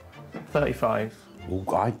 35.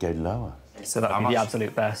 Oh, I'd go lower. So that would be the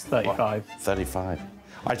absolute best, 35. What? 35.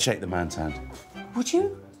 I'd shake the man's hand. Would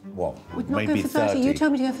you? What? Would not Maybe go for 30. You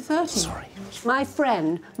told me to go for 30. Sorry. My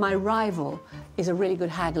friend, my rival, is a really good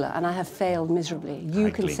haggler, and I have failed miserably. You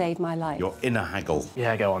can Haggling. save my life. You're in a haggle.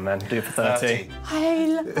 Yeah, go on then. Do it for 30.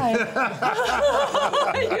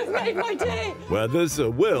 You've made my day. Well, there's a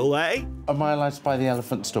Will, eh? Am I allowed to buy the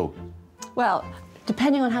elephant stall? Well,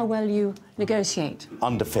 depending on how well you negotiate.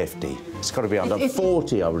 Under 50. It's got to be under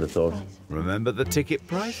 40, I would have thought. Remember the ticket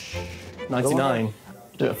price? 99.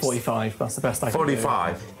 Do it at 45. That's the best I can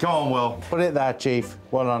 45. Go on, Will. Put it there, Chief.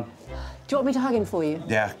 Well done. Do you want me to hug him for you?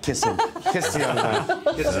 Yeah, kiss him. Kiss the young man.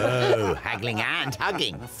 Kiss him. Oh, haggling and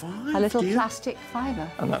hugging. A little plastic fiver.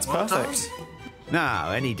 And that's perfect.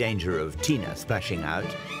 Now, any danger of Tina splashing out?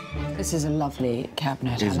 This is a lovely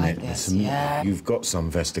cabinet. Isn't I like it? this. Some- Yeah. You've got some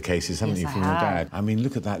Vesta cases, haven't Yes, you, I from your have. dad? I mean,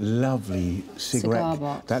 look at that lovely cigarette. Cigar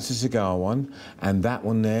box. That's a cigar one. And that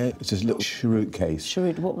one there, it's a little cheroot case.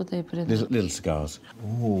 Cheroot, what would they put in there? Little cigars.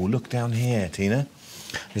 Oh, look down here, Tina.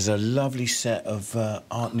 There's a lovely set of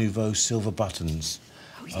Art Nouveau silver buttons.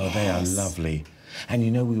 Oh, they are lovely. And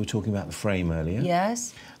you know, we were talking about the frame earlier.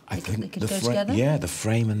 Yes. I They think could the go together? Yeah, the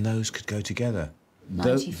frame and those could go together.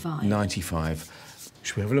 95. 95.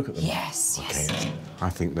 Should we have a look at them? Yes, yes. Okay. I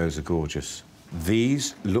think those are gorgeous.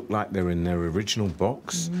 These look like they're in their original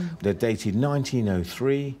box. They're dated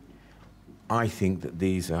 1903. I think that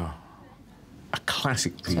these are a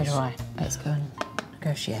classic piece. So do I. Let's go and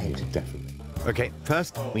negotiate. Yeah, definitely. OK,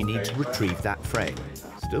 first we need to retrieve that frame.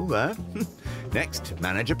 Still there. Next,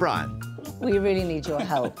 Manager Brian. We really need your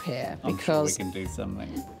help here because we can do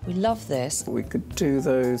something. we love this. We could do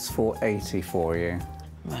those for 80 for you.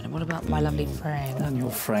 Right, and what about my lovely frame? And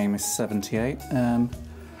your frame is 78.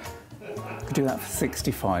 Could do that for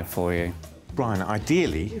 65 for you. Brian,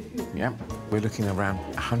 ideally, yeah, we're looking around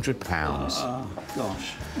 £100. Oh,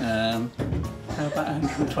 gosh. How about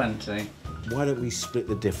 120? Why don't we split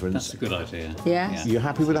the difference? That's a good idea. Yes. You're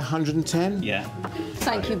happy with 110? Yeah.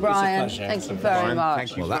 Thank you, Brian. pleasure. Thank you very Brian, much.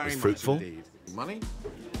 thank you Well, that very was much fruitful. indeed. Money?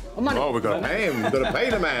 Oh, money. Oh, we've got to pay him. We've got to pay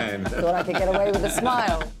the man. Thought I could get away with a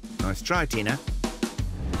smile. Nice try, Tina.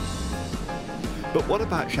 But what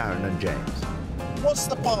about Sharon and James? What's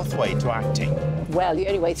the pathway to acting? Well, the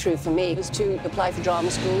only way through for me was to apply for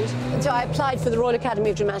drama schools. So I applied for the Royal Academy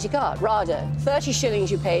of Dramatic Art, RADA. 30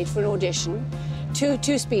 shillings you paid for an audition.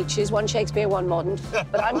 Two speeches, one Shakespeare, one modern.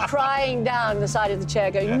 But I'm crying down the side of the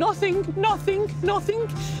chair going, nothing, nothing, nothing,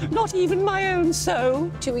 not even my own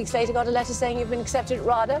soul. 2 weeks later, got a letter saying you've been accepted at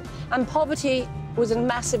RADA. And poverty was a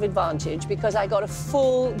massive advantage because I got a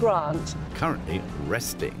full grant. Currently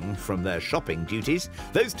resting from their shopping duties,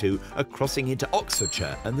 those two are crossing into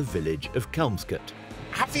Oxfordshire and the village of Kelmscott.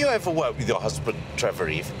 Have you ever worked with your husband, Trevor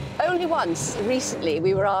Eve? Only once recently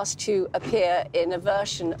we were asked to appear in a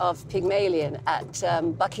version of Pygmalion at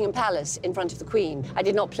Buckingham Palace in front of the Queen. I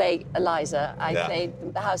did not play Eliza, I played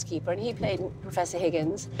the housekeeper and he played Professor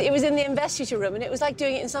Higgins. It was in the investiture room and it was like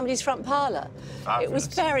doing it in somebody's front parlour. Fabulous. It was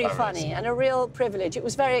very funny and a real privilege. It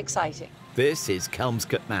was very exciting. This is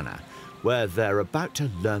Kelmscott Manor, where they're about to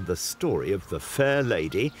learn the story of the fair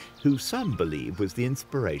lady who some believe was the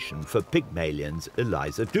inspiration for Pygmalion's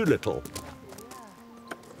Eliza Doolittle.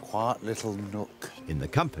 Quiet little nook. In the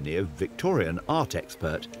company of Victorian art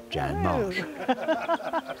expert Jan Marsh.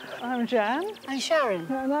 I'm Jan. I'm Sharon.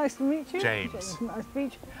 Nice to meet you. James. Nice to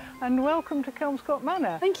meet you. And welcome to Kelmscott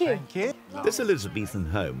Manor. Thank you. Thank you. This Elizabethan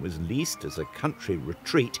home was leased as a country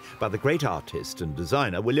retreat by the great artist and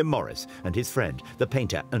designer William Morris and his friend, the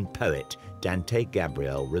painter and poet Dante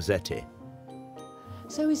Gabriel Rossetti.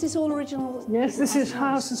 So is this all original? Yes, this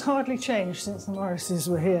house has hardly changed since the Morrises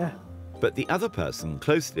were here. But the other person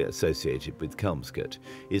closely associated with Kelmscott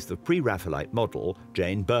is the pre-Raphaelite model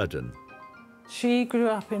Jane Burden. She grew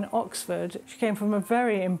up in Oxford. She came from a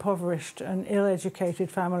very impoverished and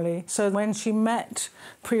ill-educated family. So when she met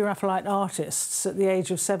pre-Raphaelite artists at the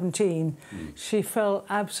age of 17, she fell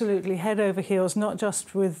absolutely head over heels, not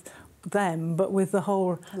just with them, but with the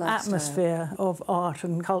whole atmosphere of art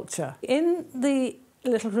and culture. In the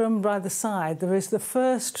little room by the side, there is the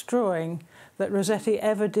first drawing that Rossetti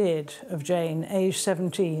ever did of Jane, aged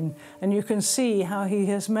 17, and you can see how he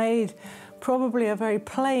has made probably a very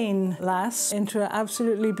plain lass into an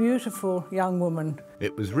absolutely beautiful young woman.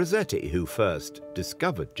 It was Rossetti who first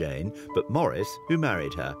discovered Jane, but Morris who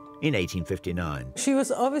married her in 1859. She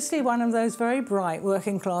was obviously one of those very bright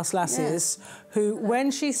working-class lasses who,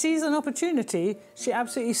 when she sees an opportunity, she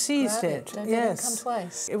absolutely seized it. Don't let it come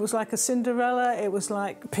twice. It was like a Cinderella, it was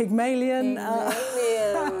like Pygmalion.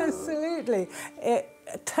 Absolutely. It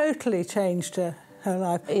totally changed her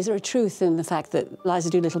life. Is there a truth in the fact that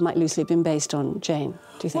Liza Doolittle might loosely have been based on Jane,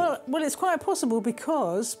 do you think? Well, it's quite possible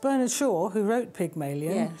because Bernard Shaw, who wrote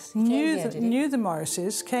Pygmalion, knew the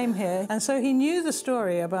Morrises, came here, and so he knew the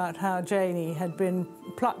story about how Janey had been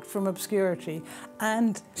plucked from obscurity,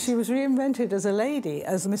 and she was reinvented as a lady,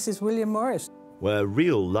 as Mrs. William Morris. Where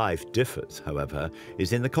real life differs, however,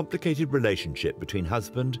 is in the complicated relationship between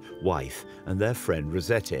husband, wife and their friend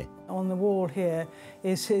Rossetti. On the wall here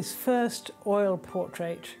is his first oil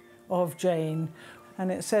portrait of Jane,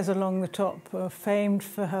 and it says along the top, famed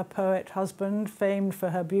for her poet husband, famed for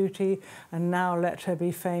her beauty, and now let her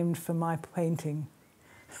be famed for my painting.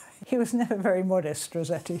 He was never very modest,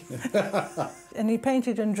 Rossetti. And he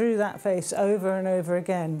painted and drew that face over and over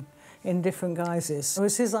again in different guises. It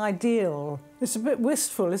was his ideal. It's a bit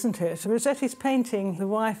wistful, isn't it? Rossetti's painting the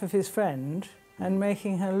wife of his friend and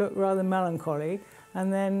making her look rather melancholy,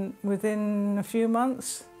 and then within a few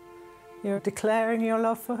months you're declaring your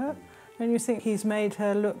love for her, and you think he's made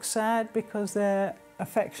her look sad because their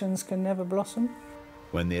affections can never blossom.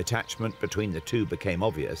 When the attachment between the two became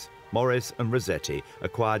obvious, Morris and Rossetti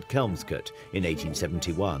acquired Kelmscott in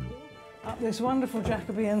 1871. Up this wonderful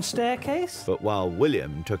Jacobean staircase. But while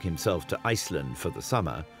William took himself to Iceland for the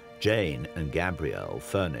summer, Jane and Gabrielle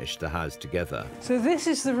furnished the house together. So this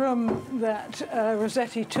is the room that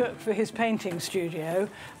Rossetti took for his painting studio,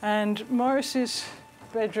 and Morris's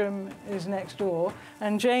bedroom is next door,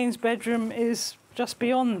 and Jane's bedroom is just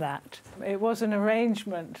beyond that. It was an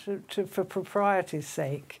arrangement for propriety's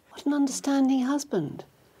sake. What an understanding husband.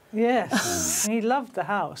 Yes, he loved the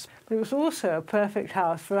house, but it was also a perfect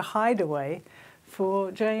house for a hideaway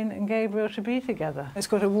for Jane and Gabriel to be together. It's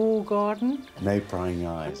got a wall garden. No prying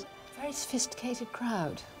eyes. Very sophisticated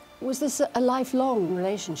crowd. Was this a lifelong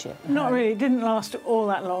relationship? Not really, it didn't last all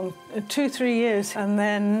that long. 2-3 years, and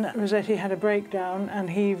then Rossetti had a breakdown and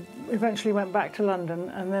he eventually went back to London,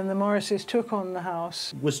 and then the Morrises took on the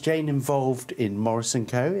house. Was Jane involved in Morris &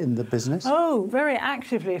 Co. in the business? Oh, very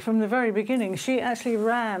actively from the very beginning. She actually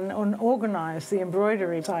ran and organised the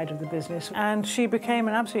embroidery side of the business, and she became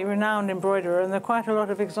an absolutely renowned embroiderer, and there are quite a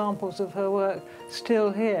lot of examples of her work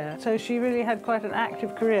still here. So she really had quite an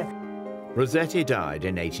active career. Rossetti died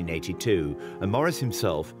in 1882 and Morris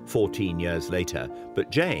himself 14 years later, but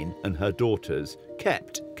Jane and her daughters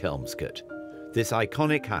kept Kelmscott. This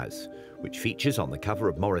iconic house, which features on the cover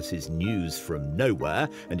of Morris's News from Nowhere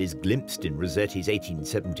and is glimpsed in Rossetti's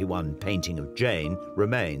 1871 painting of Jane,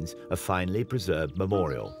 remains a finely preserved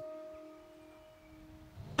memorial.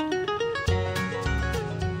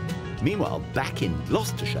 Meanwhile, back in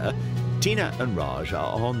Gloucestershire, Tina and Raj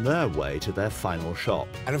are on their way to their final shop.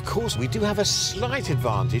 And of course, we do have a slight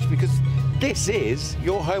advantage because this is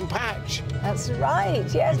your home patch. That's right,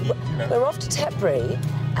 yes. We're off to Tetbury,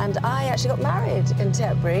 and I actually got married in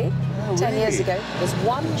Tetbury 10 years ago. There's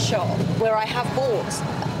one shop where I have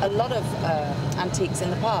bought a lot of antiques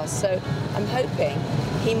in the past, so I'm hoping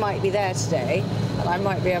he might be there today and I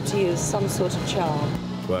might be able to use some sort of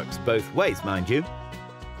charm. Works both ways, mind you.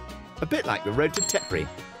 A bit like the road to Tetbury.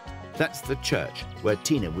 That's the church where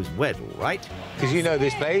Tina was wed, all right? Because you know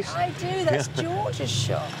this place. I do, that's George's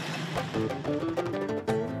shop.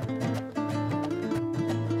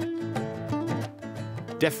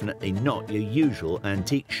 Definitely not your usual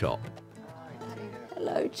antique shop.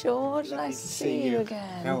 Hello, George. Nice to see you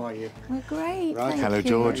again. How are you? We're great, Raj. thank Hello, you.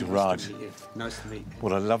 George. Raj. Nice to meet you.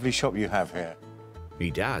 What a lovely shop you have here. He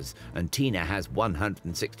does, and Tina has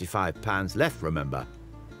 £165 left, remember.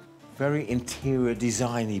 Very interior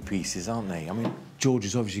designy pieces, aren't they? I mean, George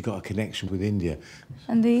has obviously got a connection with India.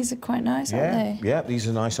 And these are quite nice, aren't they? Yeah, these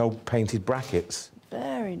are nice old painted brackets.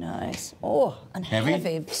 Very Very nice. Oh, and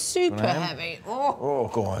heavy. Super heavy. Oh,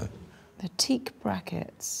 go on. Batik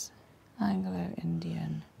brackets.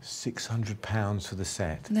 Anglo-Indian. £600 for the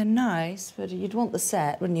set. They're nice, but you'd want the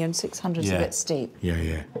set, wouldn't you? And 600's a bit steep. Yeah,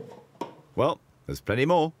 yeah. Well, there's plenty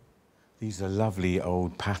more. These are lovely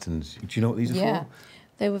old patterns. Do you know what these are Yeah. for?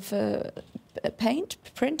 They were for paint,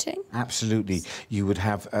 printing. Absolutely. You would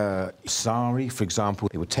have sari, for example.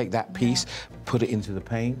 They would take that piece, put it into the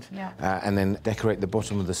paint, and then decorate the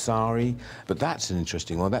bottom of the sari. But that's an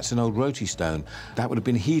interesting one. That's an old roti stone. That would have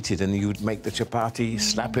been heated, and you would make the chapati,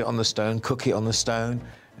 slap it on the stone, cook it on the stone,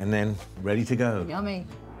 and then ready to go. Yummy.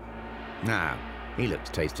 Now, he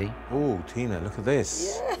looks tasty. Oh, Tina, look at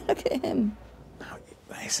this. Yeah, look at him.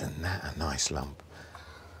 Isn't that a nice lump?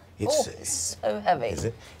 It's so heavy. Is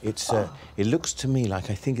it? It's. It looks to me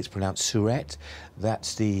like I think it's pronounced Suret.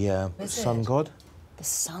 That's the sun god. The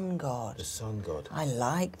sun god. The sun god. I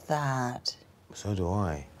like that. So do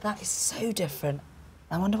I. That is so different.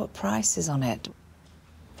 I wonder what price is on it.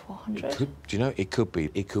 400? Do you know, it could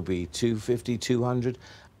be. It could be 250, 200,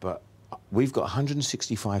 but we've got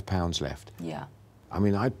 £165 left. Yeah. I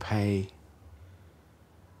mean, I'd pay...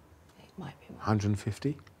 It might be more.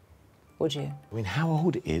 150? Would you? I mean, how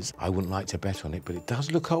old it is, I wouldn't like to bet on it, but it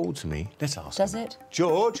does look old to me. Let's ask Does him. it?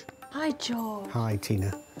 George? Hi, George. Hi,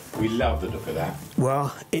 Tina. We love the look of that.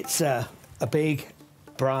 Well, it's a big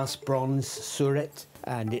brass bronze suret,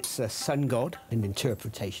 and it's a sun god, an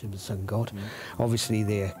interpretation of the sun god. Obviously,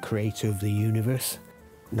 the creator of the universe,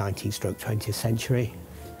 19th-20th century.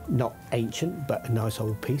 Not ancient, but a nice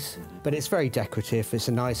old piece. But it's very decorative. It's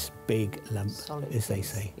a nice big lump, as they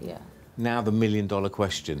say. Yeah. Now the million-dollar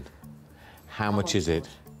question. How much is it?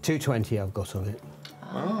 220 I've got on it.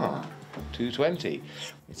 Ah, 220.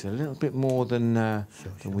 It's a little bit more than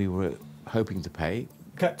we were hoping to pay.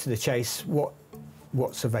 Cut to the chase.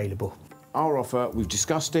 What's available? Our offer, we've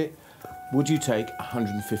discussed it. Would you take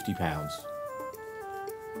 £150?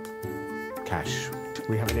 Cash.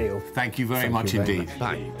 We have a deal. Thank you very much indeed.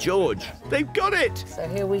 By George, they've got it! So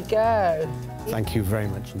here we go. Thank you very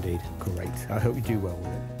much indeed. Great. I hope you do well with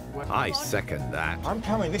it. I second that. I'm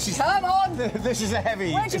coming. This is... Come on! This is a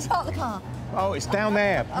heavy... Where'd you park the car? Oh, it's down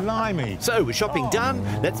there. Blimey. So, with shopping done,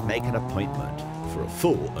 let's make an appointment for a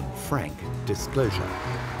full and frank disclosure.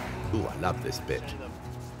 Ooh, I love this bit.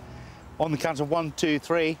 On the count of 1, 2,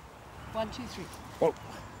 3. 1, 2, 3. Oh.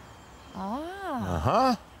 Ah.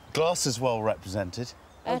 Uh-huh. Glass is well represented.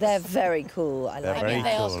 Oh, they're very cool. I like very it.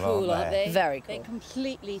 They are cool, cool, aren't they? Very cool. They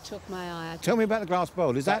completely took my eye. Tell me about the glass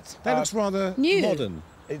bowl. Is that looks rather new. modern?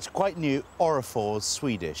 It's quite new. Orifors,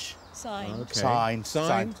 Swedish. Signed. Okay.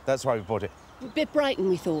 Signed. That's why we bought it. A bit Brighton,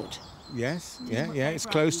 we thought. Yes. Yeah. Yeah. It's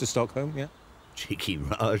close to Stockholm. Yeah. Cheeky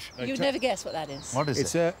Raj. You'd never guess what that is. What is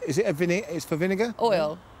It's it? is it a vinegar? It's for vinegar.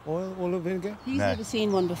 Oil. Oil of vinegar. He's No. never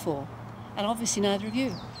seen one before. And obviously neither of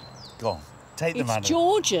you. Go on. Take the It's man.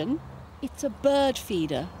 Georgian. It's a bird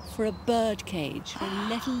feeder for a bird cage. For a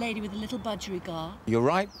little lady with a little budgerigar. You're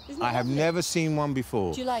right. Isn't I it have lovely? never seen one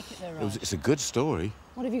before. Do you like it though, Raj? It's a good story.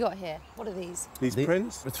 What have you got here? What are these? These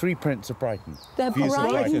prints. The 3 prints of Brighton. They're Views of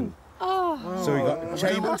Brighton. Oh. So we got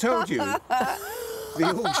chain. I told you. The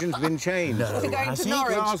auction's been changed. We're going to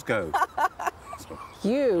Norwich. Glasgow.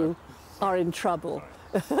 You are in trouble.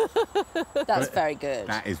 That's very good.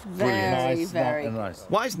 That is Very, brilliant. very good. Nice.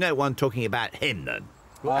 Why is no one talking about him then?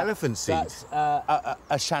 Elephant seed. That's a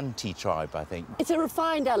Shanti tribe, I think. It's a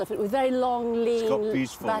refined elephant with very long, lean got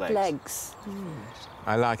beautiful back legs. legs.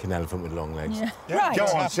 I like an elephant with long legs. Right. Go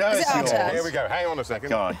on, show Is it us our yours. turn? Here we go. Hang on a second.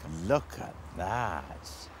 Go on. Look at that.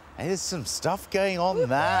 There's some stuff going on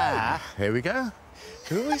there. Here we go.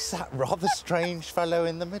 Who is that rather strange fellow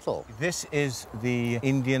in the middle? This is the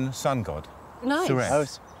Indian sun god. Nice.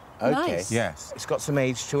 Suret. Okay. Nice. Yes. It's got some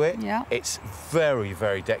age to it. Yeah. It's very,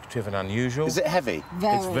 very decorative and unusual. Is it heavy?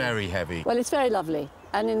 It's very heavy. Well, it's very lovely.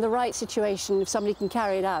 And in the right situation, if somebody can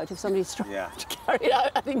carry it out, if somebody's strong enough to carry it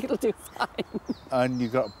out, I think it'll do fine. And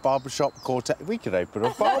you've got a barbershop quartet. We could open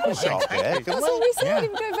a barbershop here. That's what we said.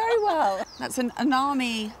 It would go very well. That's an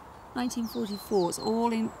army 1944. It's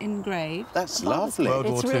all engraved. That's lovely. World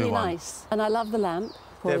It's War II really one. nice. And I love the lamp.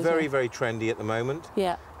 They're Poor very, as very trendy at the moment. well.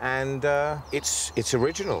 Yeah. And it's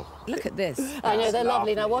original. Look at this. I know, they're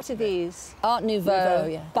lovely. Now, what are these? Art Nouveau, Nouveau,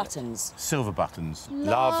 yeah. buttons. Silver buttons.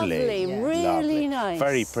 Lovely. Yeah. Really Lovely. nice.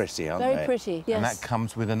 Very pretty, aren't they? Very pretty, yes. And that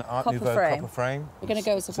comes with an Art Copper Nouveau frame. copper frame. We're going to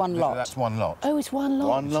go with one lot. That's one lot. Oh, it's one lot.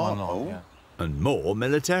 One It's lot. one lot, Oh. yeah. And more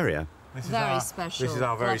militaria. This is Very our, special. This is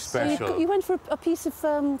our very So you, special. you went for a piece of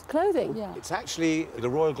clothing? Yeah. It's actually the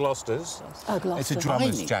Royal Gloucesters. Oh, Gloucester. It's a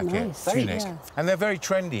drummer's Tiny. jacket, Nice. tunic. Yeah. And they're very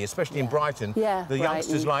trendy, especially in Brighton. Yeah, The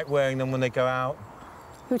youngsters Brighton. like wearing them when they go out.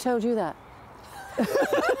 Who told you that?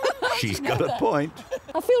 She's got a point.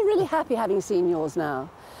 I feel really happy having seen yours now.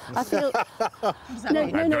 I feel...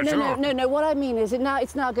 No. What I mean is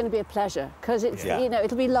it's now going to be a pleasure, because it's, Yeah. you know,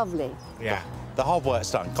 it'll be lovely. Yeah. The hard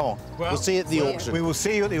work's done. Come on. We'll see you at the auction. We will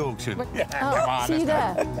see you at the auction. Come on, see you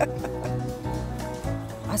there.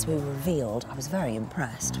 As we were revealed, I was very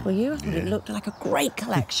impressed. Were you? I thought it looked like a great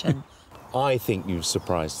collection. I think you've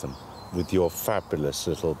surprised them with your fabulous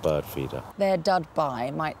little bird feeder. Their dud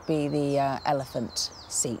by might be the elephant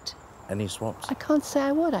seat. Any swaps? I can't say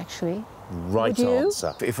I would, actually. Right Would you?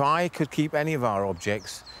 answer. If I could keep any of our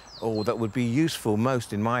objects, or that would be useful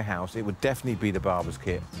most in my house, it would definitely be the barber's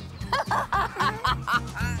kit.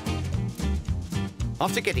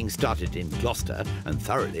 After getting started in Gloucester and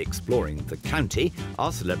thoroughly exploring the county,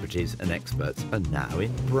 our celebrities and experts are now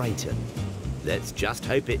in Brighton. Let's just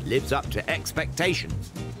hope it lives up to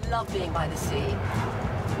expectations. Love being by the sea.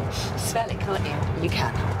 Smell it, can't you? You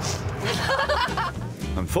can.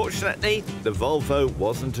 Unfortunately, the Volvo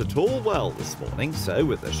wasn't at all well this morning, so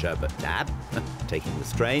with the sherbet dab taking the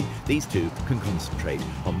strain, these two can concentrate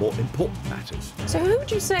on more important matters. So who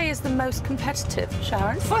would you say is the most competitive,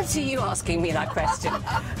 Sharon? Fancy you asking me that question.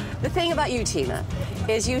 The thing about you, Tina,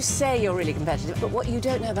 is you say you're really competitive, but what you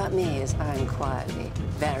don't know about me is I'm quietly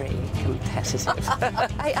very competitive.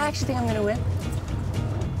 I actually think I'm going to win.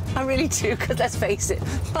 I really do, because let's face it,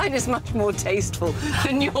 mine is much more tasteful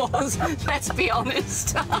than yours, let's be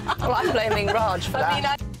honest. Well, I'm blaming Raj for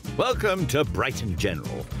that. Welcome to Brighton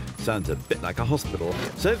General. Sounds a bit like a hospital,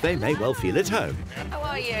 so they may well feel at home. How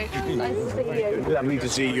are you? Nice to see you. Lovely to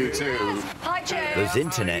see you too. Hi, Joe. There's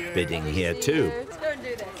internet bidding here too. Let's go and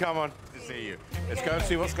do this. Come on, to see you. Let's go and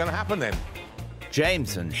see what's going to happen then.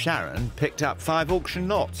 James and Sharon picked up 5 auction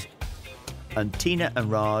lots, and Tina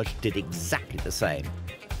and Raj did exactly the same.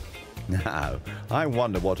 Now, I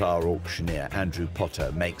wonder what our auctioneer, Andrew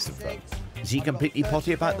Potter, makes of them. Is he completely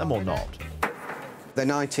potty about them or not? The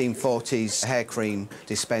 1940s hair cream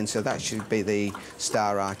dispenser, that should be the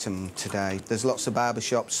star item today. There's lots of barber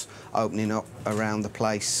shops opening up around the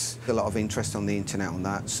place. A lot of interest on the internet on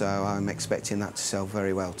that, so I'm expecting that to sell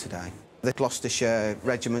very well today. The Gloucestershire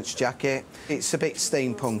Regiment's jacket, it's a bit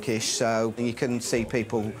steampunkish, so you can see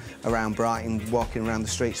people around Brighton walking around the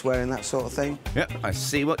streets wearing that sort of thing. Yep, I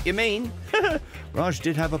see what you mean. Raj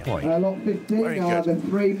did have a point. Lot 15 Very are good. the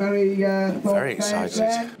 3 very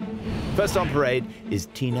excited. First on parade is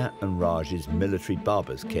Tina and Raj's military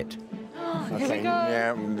barber's kit. Here we go.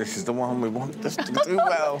 Yeah, this is the one we want this to do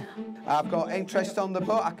well. I've got interest on the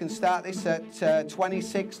book. I can start this at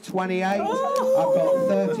 26.28. I've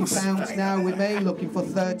got £30 now with me, looking for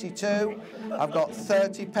 32. I've got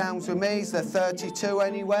 £30 with me. Is there 32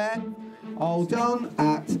 anywhere? All done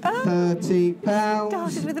at £30.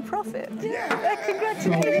 Started with a profit. Yeah.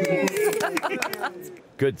 Congratulations.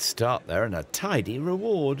 Good start there and a tidy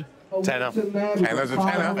reward. Tenner. Tenner's a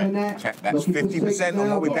tenner. That's 50% on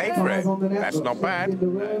what we paid for it. That's not bad.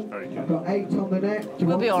 That's very good.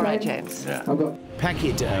 We'll be all right, James.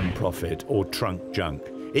 Packet profit or trunk junk.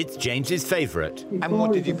 It's James's favourite. And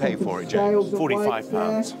what did you pay for it, James?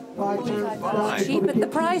 £45. Cheap at the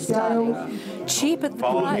price, darling. Cheap at the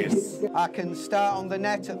price. I can start on the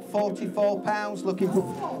net at £44, looking for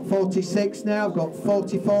 46 now. I've got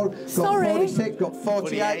 44, got 46, got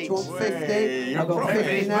 48, do you want 50? I've got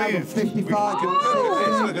 50 now, I've got 55, do you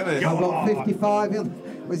want 60? I've got 55.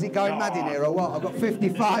 Was it going mad in here or what? I've got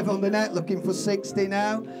 55 on the net, looking for 60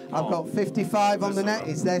 now. I've got 55 on the net.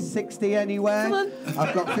 Is there 60 anywhere? Come on.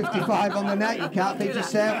 I've got 55 on the net. You can't beat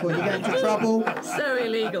yourself or you get into trouble. So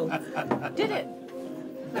illegal. Did it.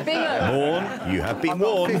 Bingo. Maughan, you have been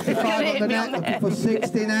warned. 55 on the net, looking for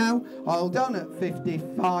 60 now. Hold on at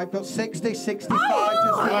 55. Got 60, 65.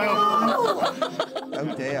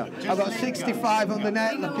 Oh dear. I've got 65 on the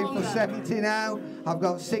net, looking for 70 now. I've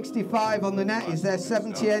got 65 on the net. Is there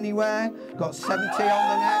 70 anywhere? Got 70 on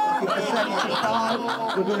the net, looking for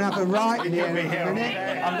 75. We're going to have a right in here in a minute.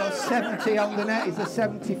 I've got 70 on the net. Is there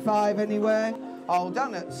 75 anywhere? Hold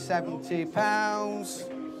on at £70.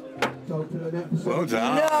 Well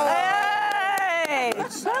done. Hey!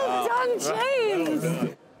 Well done, James.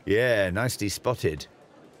 Yeah, nicely spotted.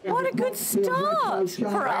 What a good start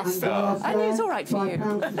for us. I think it's all right for you.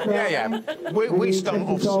 Yeah. We start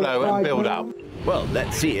off slow and build up. Well,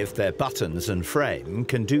 let's see if their buttons and frame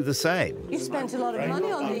can do the same. You spent a lot of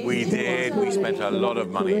money on these. We did. We spent a lot of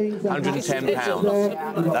money.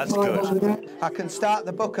 £110. That's good. I can start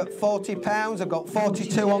the book at £40. I've got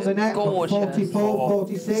 42 on the net. Gorgeous. 44,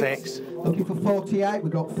 46. looking for 48.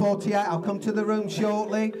 We've got 48. I'll come to the room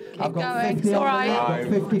shortly. I've got 50 on the net. I've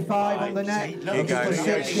got 55 on the net. Looking for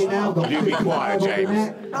 60 now. Got 55 on the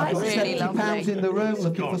net. I've got 70 pounds in the room.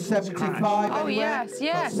 Looking for 75. Oh, yes,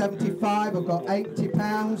 yes. Got 75. I've got 80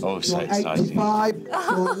 pounds. Oh, so 85. Do you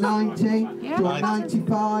want 90? Do you want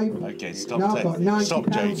 95? Okay, stop. No, I've got 90 stop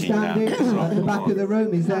pounds joking now. standing at the back of the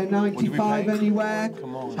room. Is there 95 anywhere?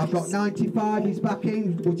 I've got 95. He's back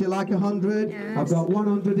in. Would you like 100? Yes. I've got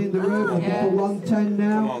 100 in the room. Looking for 110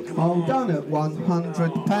 now. Hold on at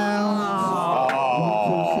 100 pounds.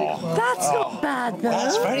 Oh. That's not bad, though.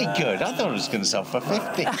 That's very good. I thought it was going to sell for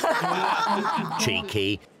 50.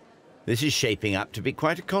 Cheeky. This is shaping up to be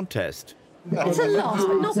quite a contest. It's a loss,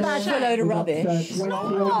 but not bad for a load of rubbish.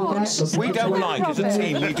 We don't like, as a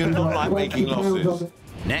team, we do not like making losses.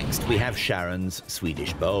 Next, we have Sharon's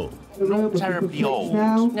Swedish bowl. Not terribly old.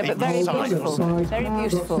 No, but very beautiful. Very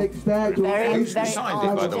beautiful. Very, very signed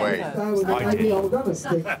it, by the way.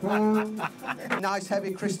 Nice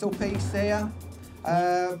heavy crystal piece here.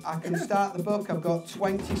 I can start the book. I've got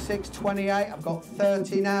 26, 28. I've got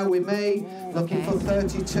 30 now with me. Looking for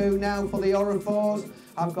 32 now for the Orifors.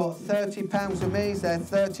 I've got 30 pounds with me. Is there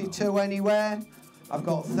 32 anywhere? I've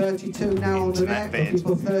got 32 now on the net. Looking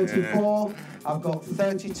for 34. I've got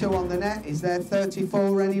 32 on the net. Is there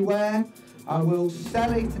 34 anywhere? I will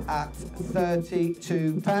sell it at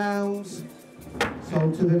 32 pounds.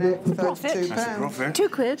 Sold to the net for 32 That's a pounds. profit.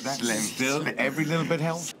 £2. Still, every little bit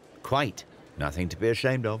helps. Quite. Nothing to be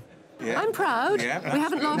ashamed of. Yeah. I'm proud. Yeah, We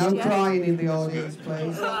haven't lost No yet. crying in the audience,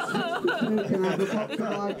 please.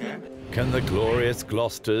 Can the glorious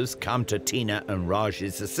Gloucesters come to Tina and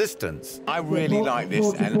Raj's assistance? I really like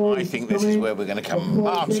this, and I think this is where we're going to come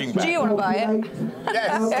marching back. Do you want to buy it?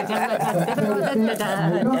 Yes.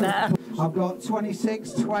 I've got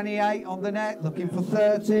 26, 28 on the net, looking for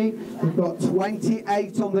 30. We've got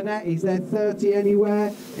 28 on the net. Is there 30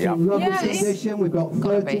 anywhere? Yeah. In lovely Yes. condition. We've got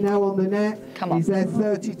 30 now on the net. Come on. Is there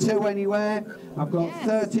 32 anywhere? I've got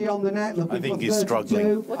 30 on the net, looking I think for he's 32.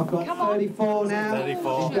 struggling. I've got 34 now.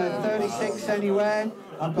 34. Is there 36 anywhere?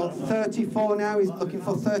 I've got 34 now. He's looking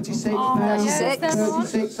for 36 Oh, pounds. yes,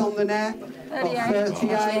 36 on the net. Got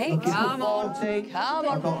 38. Looking for Come on. 40. Come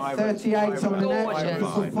I've on. got 38 on the net.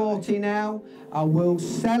 Looking for 40 now. I will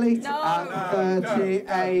sell it at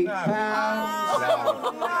 38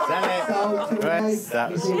 pounds.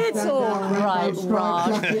 It's all right,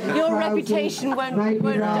 Raj. Your reputation won't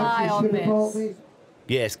die on this.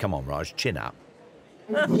 Yes, come on, Raj, chin up.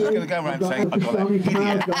 I'm just going to go around saying, I got an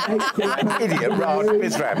idiot Raj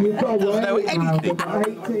Bizram. Doesn't know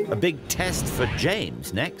anything. A big test for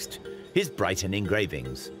James next. His Brighton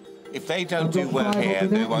engravings. If they don't do well here,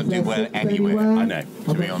 they won't do well anywhere. I know,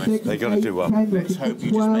 to be honest. They're going to do well. Let's hope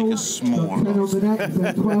you just make a small loss.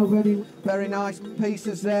 Very nice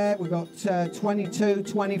pieces there. We've got 22,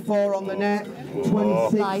 24 on the net.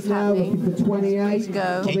 26 now, looking for 28.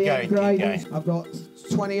 Go. Keep going, keep going. I've got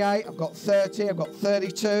 28, I've got 30, I've got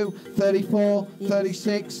 32, 34,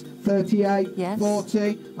 36, 38, Yes.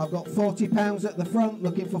 40. I've got 40 pounds at the front,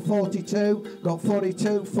 looking for 42. Got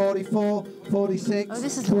 42, 44, 46, Oh,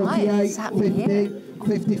 this is 48, nice. Happening 50, here.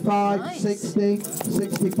 55, Nice. 60,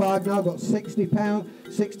 65. Now I've got 60 pounds.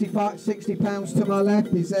 65, 60 pounds to my left.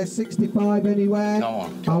 Is there 65 anywhere? Come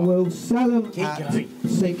on, I will sell them at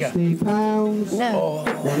 60 pounds. No.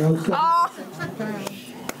 107.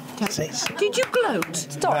 Did you gloat?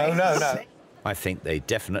 Stop. No. I think they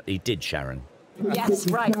definitely did, Sharon. Yes,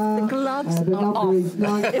 right. The gloves are off.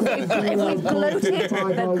 If we gloated,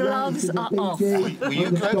 the gloves are off. Were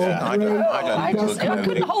you close? I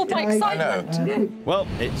couldn't hold my excitement. Well,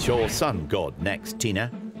 it's your sun god next,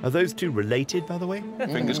 Tina. Are those two related, by the way?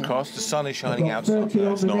 Fingers crossed, the sun is shining outside.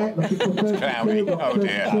 No, it's not. It's cloudy. Oh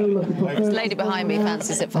dear. This lady behind me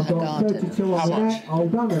fancies it for her garden. How much?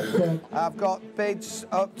 I've got bids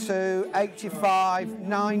up to 85,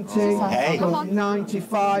 90. Hey. I've got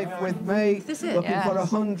 95 with me. This it? Looking for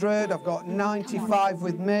Yes. 100. I've got 95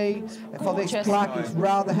 with me. For this Gorgeous. plaque, it's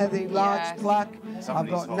rather heavy, large Yes. plaque. I've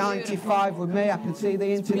got 95 with me. I can see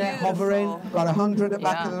the internet hovering. Got 100 at the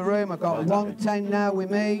back of the room. I've got 110 now with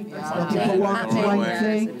me. Looking for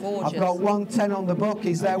 120. I've got 110 on the book.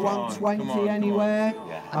 Is there 120 anywhere?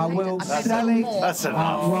 I will sell it. That's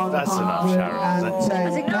enough. That's enough, Sharon.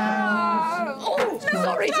 Oh,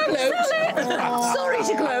 sorry to gloat. Sorry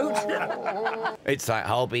to gloat. It's like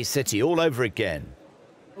Holby City all over again.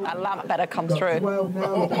 That lamp better come through.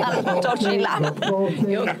 That dodgy lamp.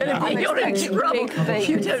 You're in trouble if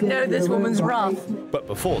you don't know this woman's rough. But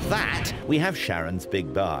before that, we have Sharon's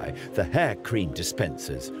big buy, the hair cream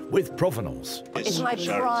dispensers with provenance. It's my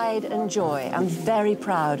pride and joy. I'm very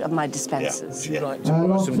proud of my dispensers. Would you like to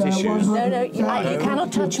borrow some tissues? No, you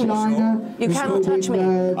cannot touch me. You cannot touch me.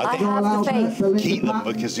 I have the faith. Keep them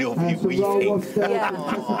because you'll be weeping.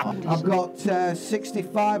 I've got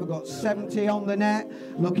 65, I've got 70 on the net.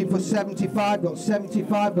 Looking for 75, got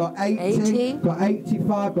 75, got 80, got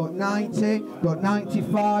 85, got 90, got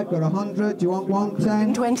 95, got 100. Do you want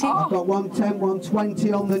 110? 20. I've got 110,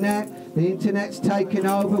 120 on the net. The internet's taken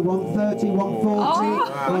over. 130, 140,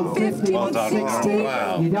 150,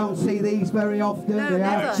 160. You don't see these very often. They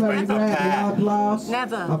are very rare. They are glass.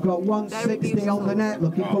 Never. I've got 160 on the net.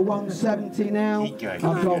 Looking for 170 now. I've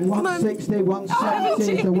got 160,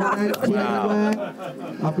 170 to 180 anywhere.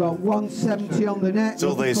 I've got 170 on the net. It's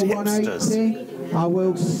all these hipsters. I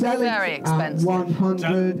will sell it at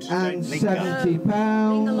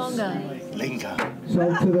 £170. Linger.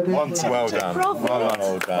 So to the next. Well done.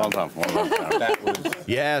 Well done.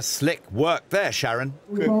 Yeah, slick work there, Sharon.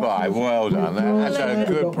 Goodbye. Well done. That's a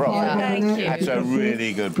good profit. Thank you. That's a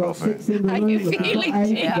really good profit. How are you feeling,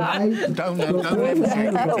 dear? Don't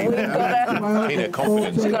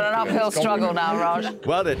confidence. We've got an uphill struggle now, Raj.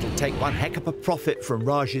 Well, it'll take one heck of a profit from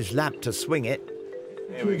Raj's lamp to swing it.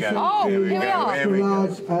 Here we go. Oh, here we are.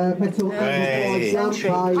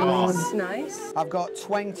 Nice. I've got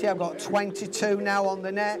 20, I've got 22 now on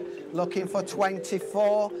the net. Looking for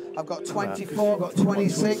 24. I've got 24, got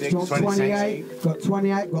 26, got 28, got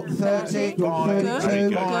 28, got 30, got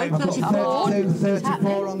 32. I've got 32,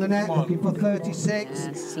 34 on the net. Looking for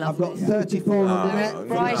 36. I've got 34 on the net.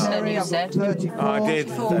 Brighton, you said. 34. I did.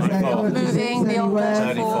 34. Moving beyond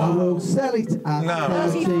 34. I will sell it at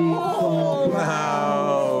 34.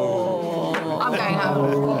 I'm going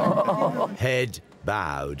home. Head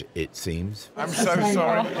bowed, it seems. I'm so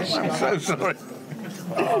sorry. I'm so sorry.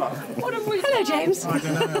 What have we... Hello, James. I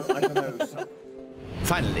don't know.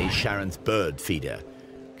 Finally, Sharon's bird feeder.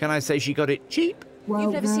 Can I say she got it cheap?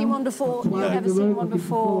 You've never seen one before. You've never seen one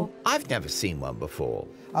before. I've never seen one before.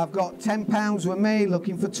 I've got £10 with me,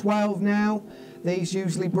 looking for 12 now. These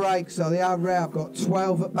usually break, so they are rare. I've got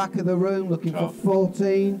 12 at back of the room, looking for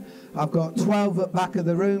 14. I've got 12 at back of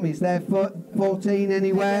the room. Is there 14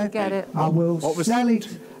 anywhere? Get it. I will sell it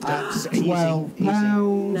at £12.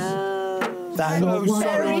 No. That's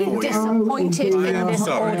very disappointed in this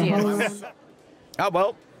audience. Oh,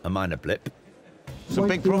 well, a minor blip. Some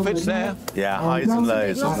big profits there. Yeah, highs and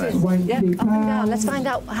lows, isn't there? Yep, up and down. Let's find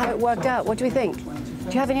out how it worked out. What do we think?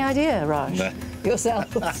 Do you have any idea, Raj? No.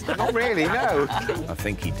 Yourself? Not really, no. I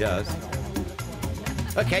think he does.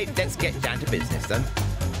 OK, let's get down to business, then.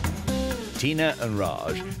 Tina and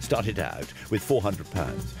Raj started out with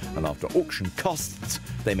 £400, and after auction costs,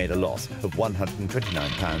 they made a loss of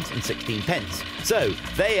 £129.16. So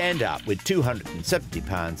they end up with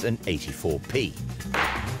 £270.84.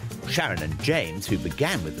 Sharon and James, who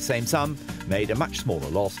began with the same sum, made a much smaller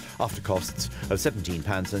loss after costs of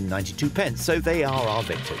 £17.92. So they are our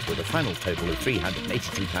victors with a final total of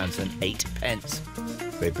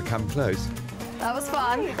 £382.08. They've become close. That was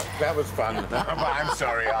fun. That was fun. But I'm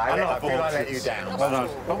sorry, I feel I let you down.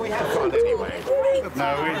 But we had fun anyway.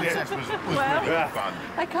 No, it was really fun.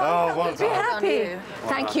 I can't help but be happy.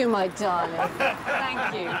 Thank you, my darling.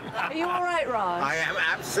 Thank you. Are you all right, Raj? I am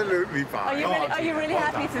absolutely fine. Are you really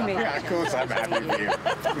happy for me? Yeah, of course I'm happy for you.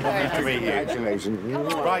 Nice to meet you. Congratulations.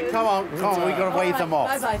 Right, come on, we've got to wave them off.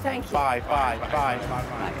 Bye-bye, thank you. Bye. Right,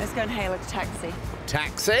 let's go and hail a taxi.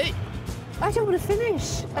 Taxi? I don't want to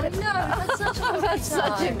finish. No, that's such a good time.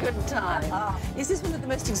 Such a good time. Is this one of the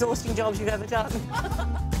most exhausting jobs you've ever done?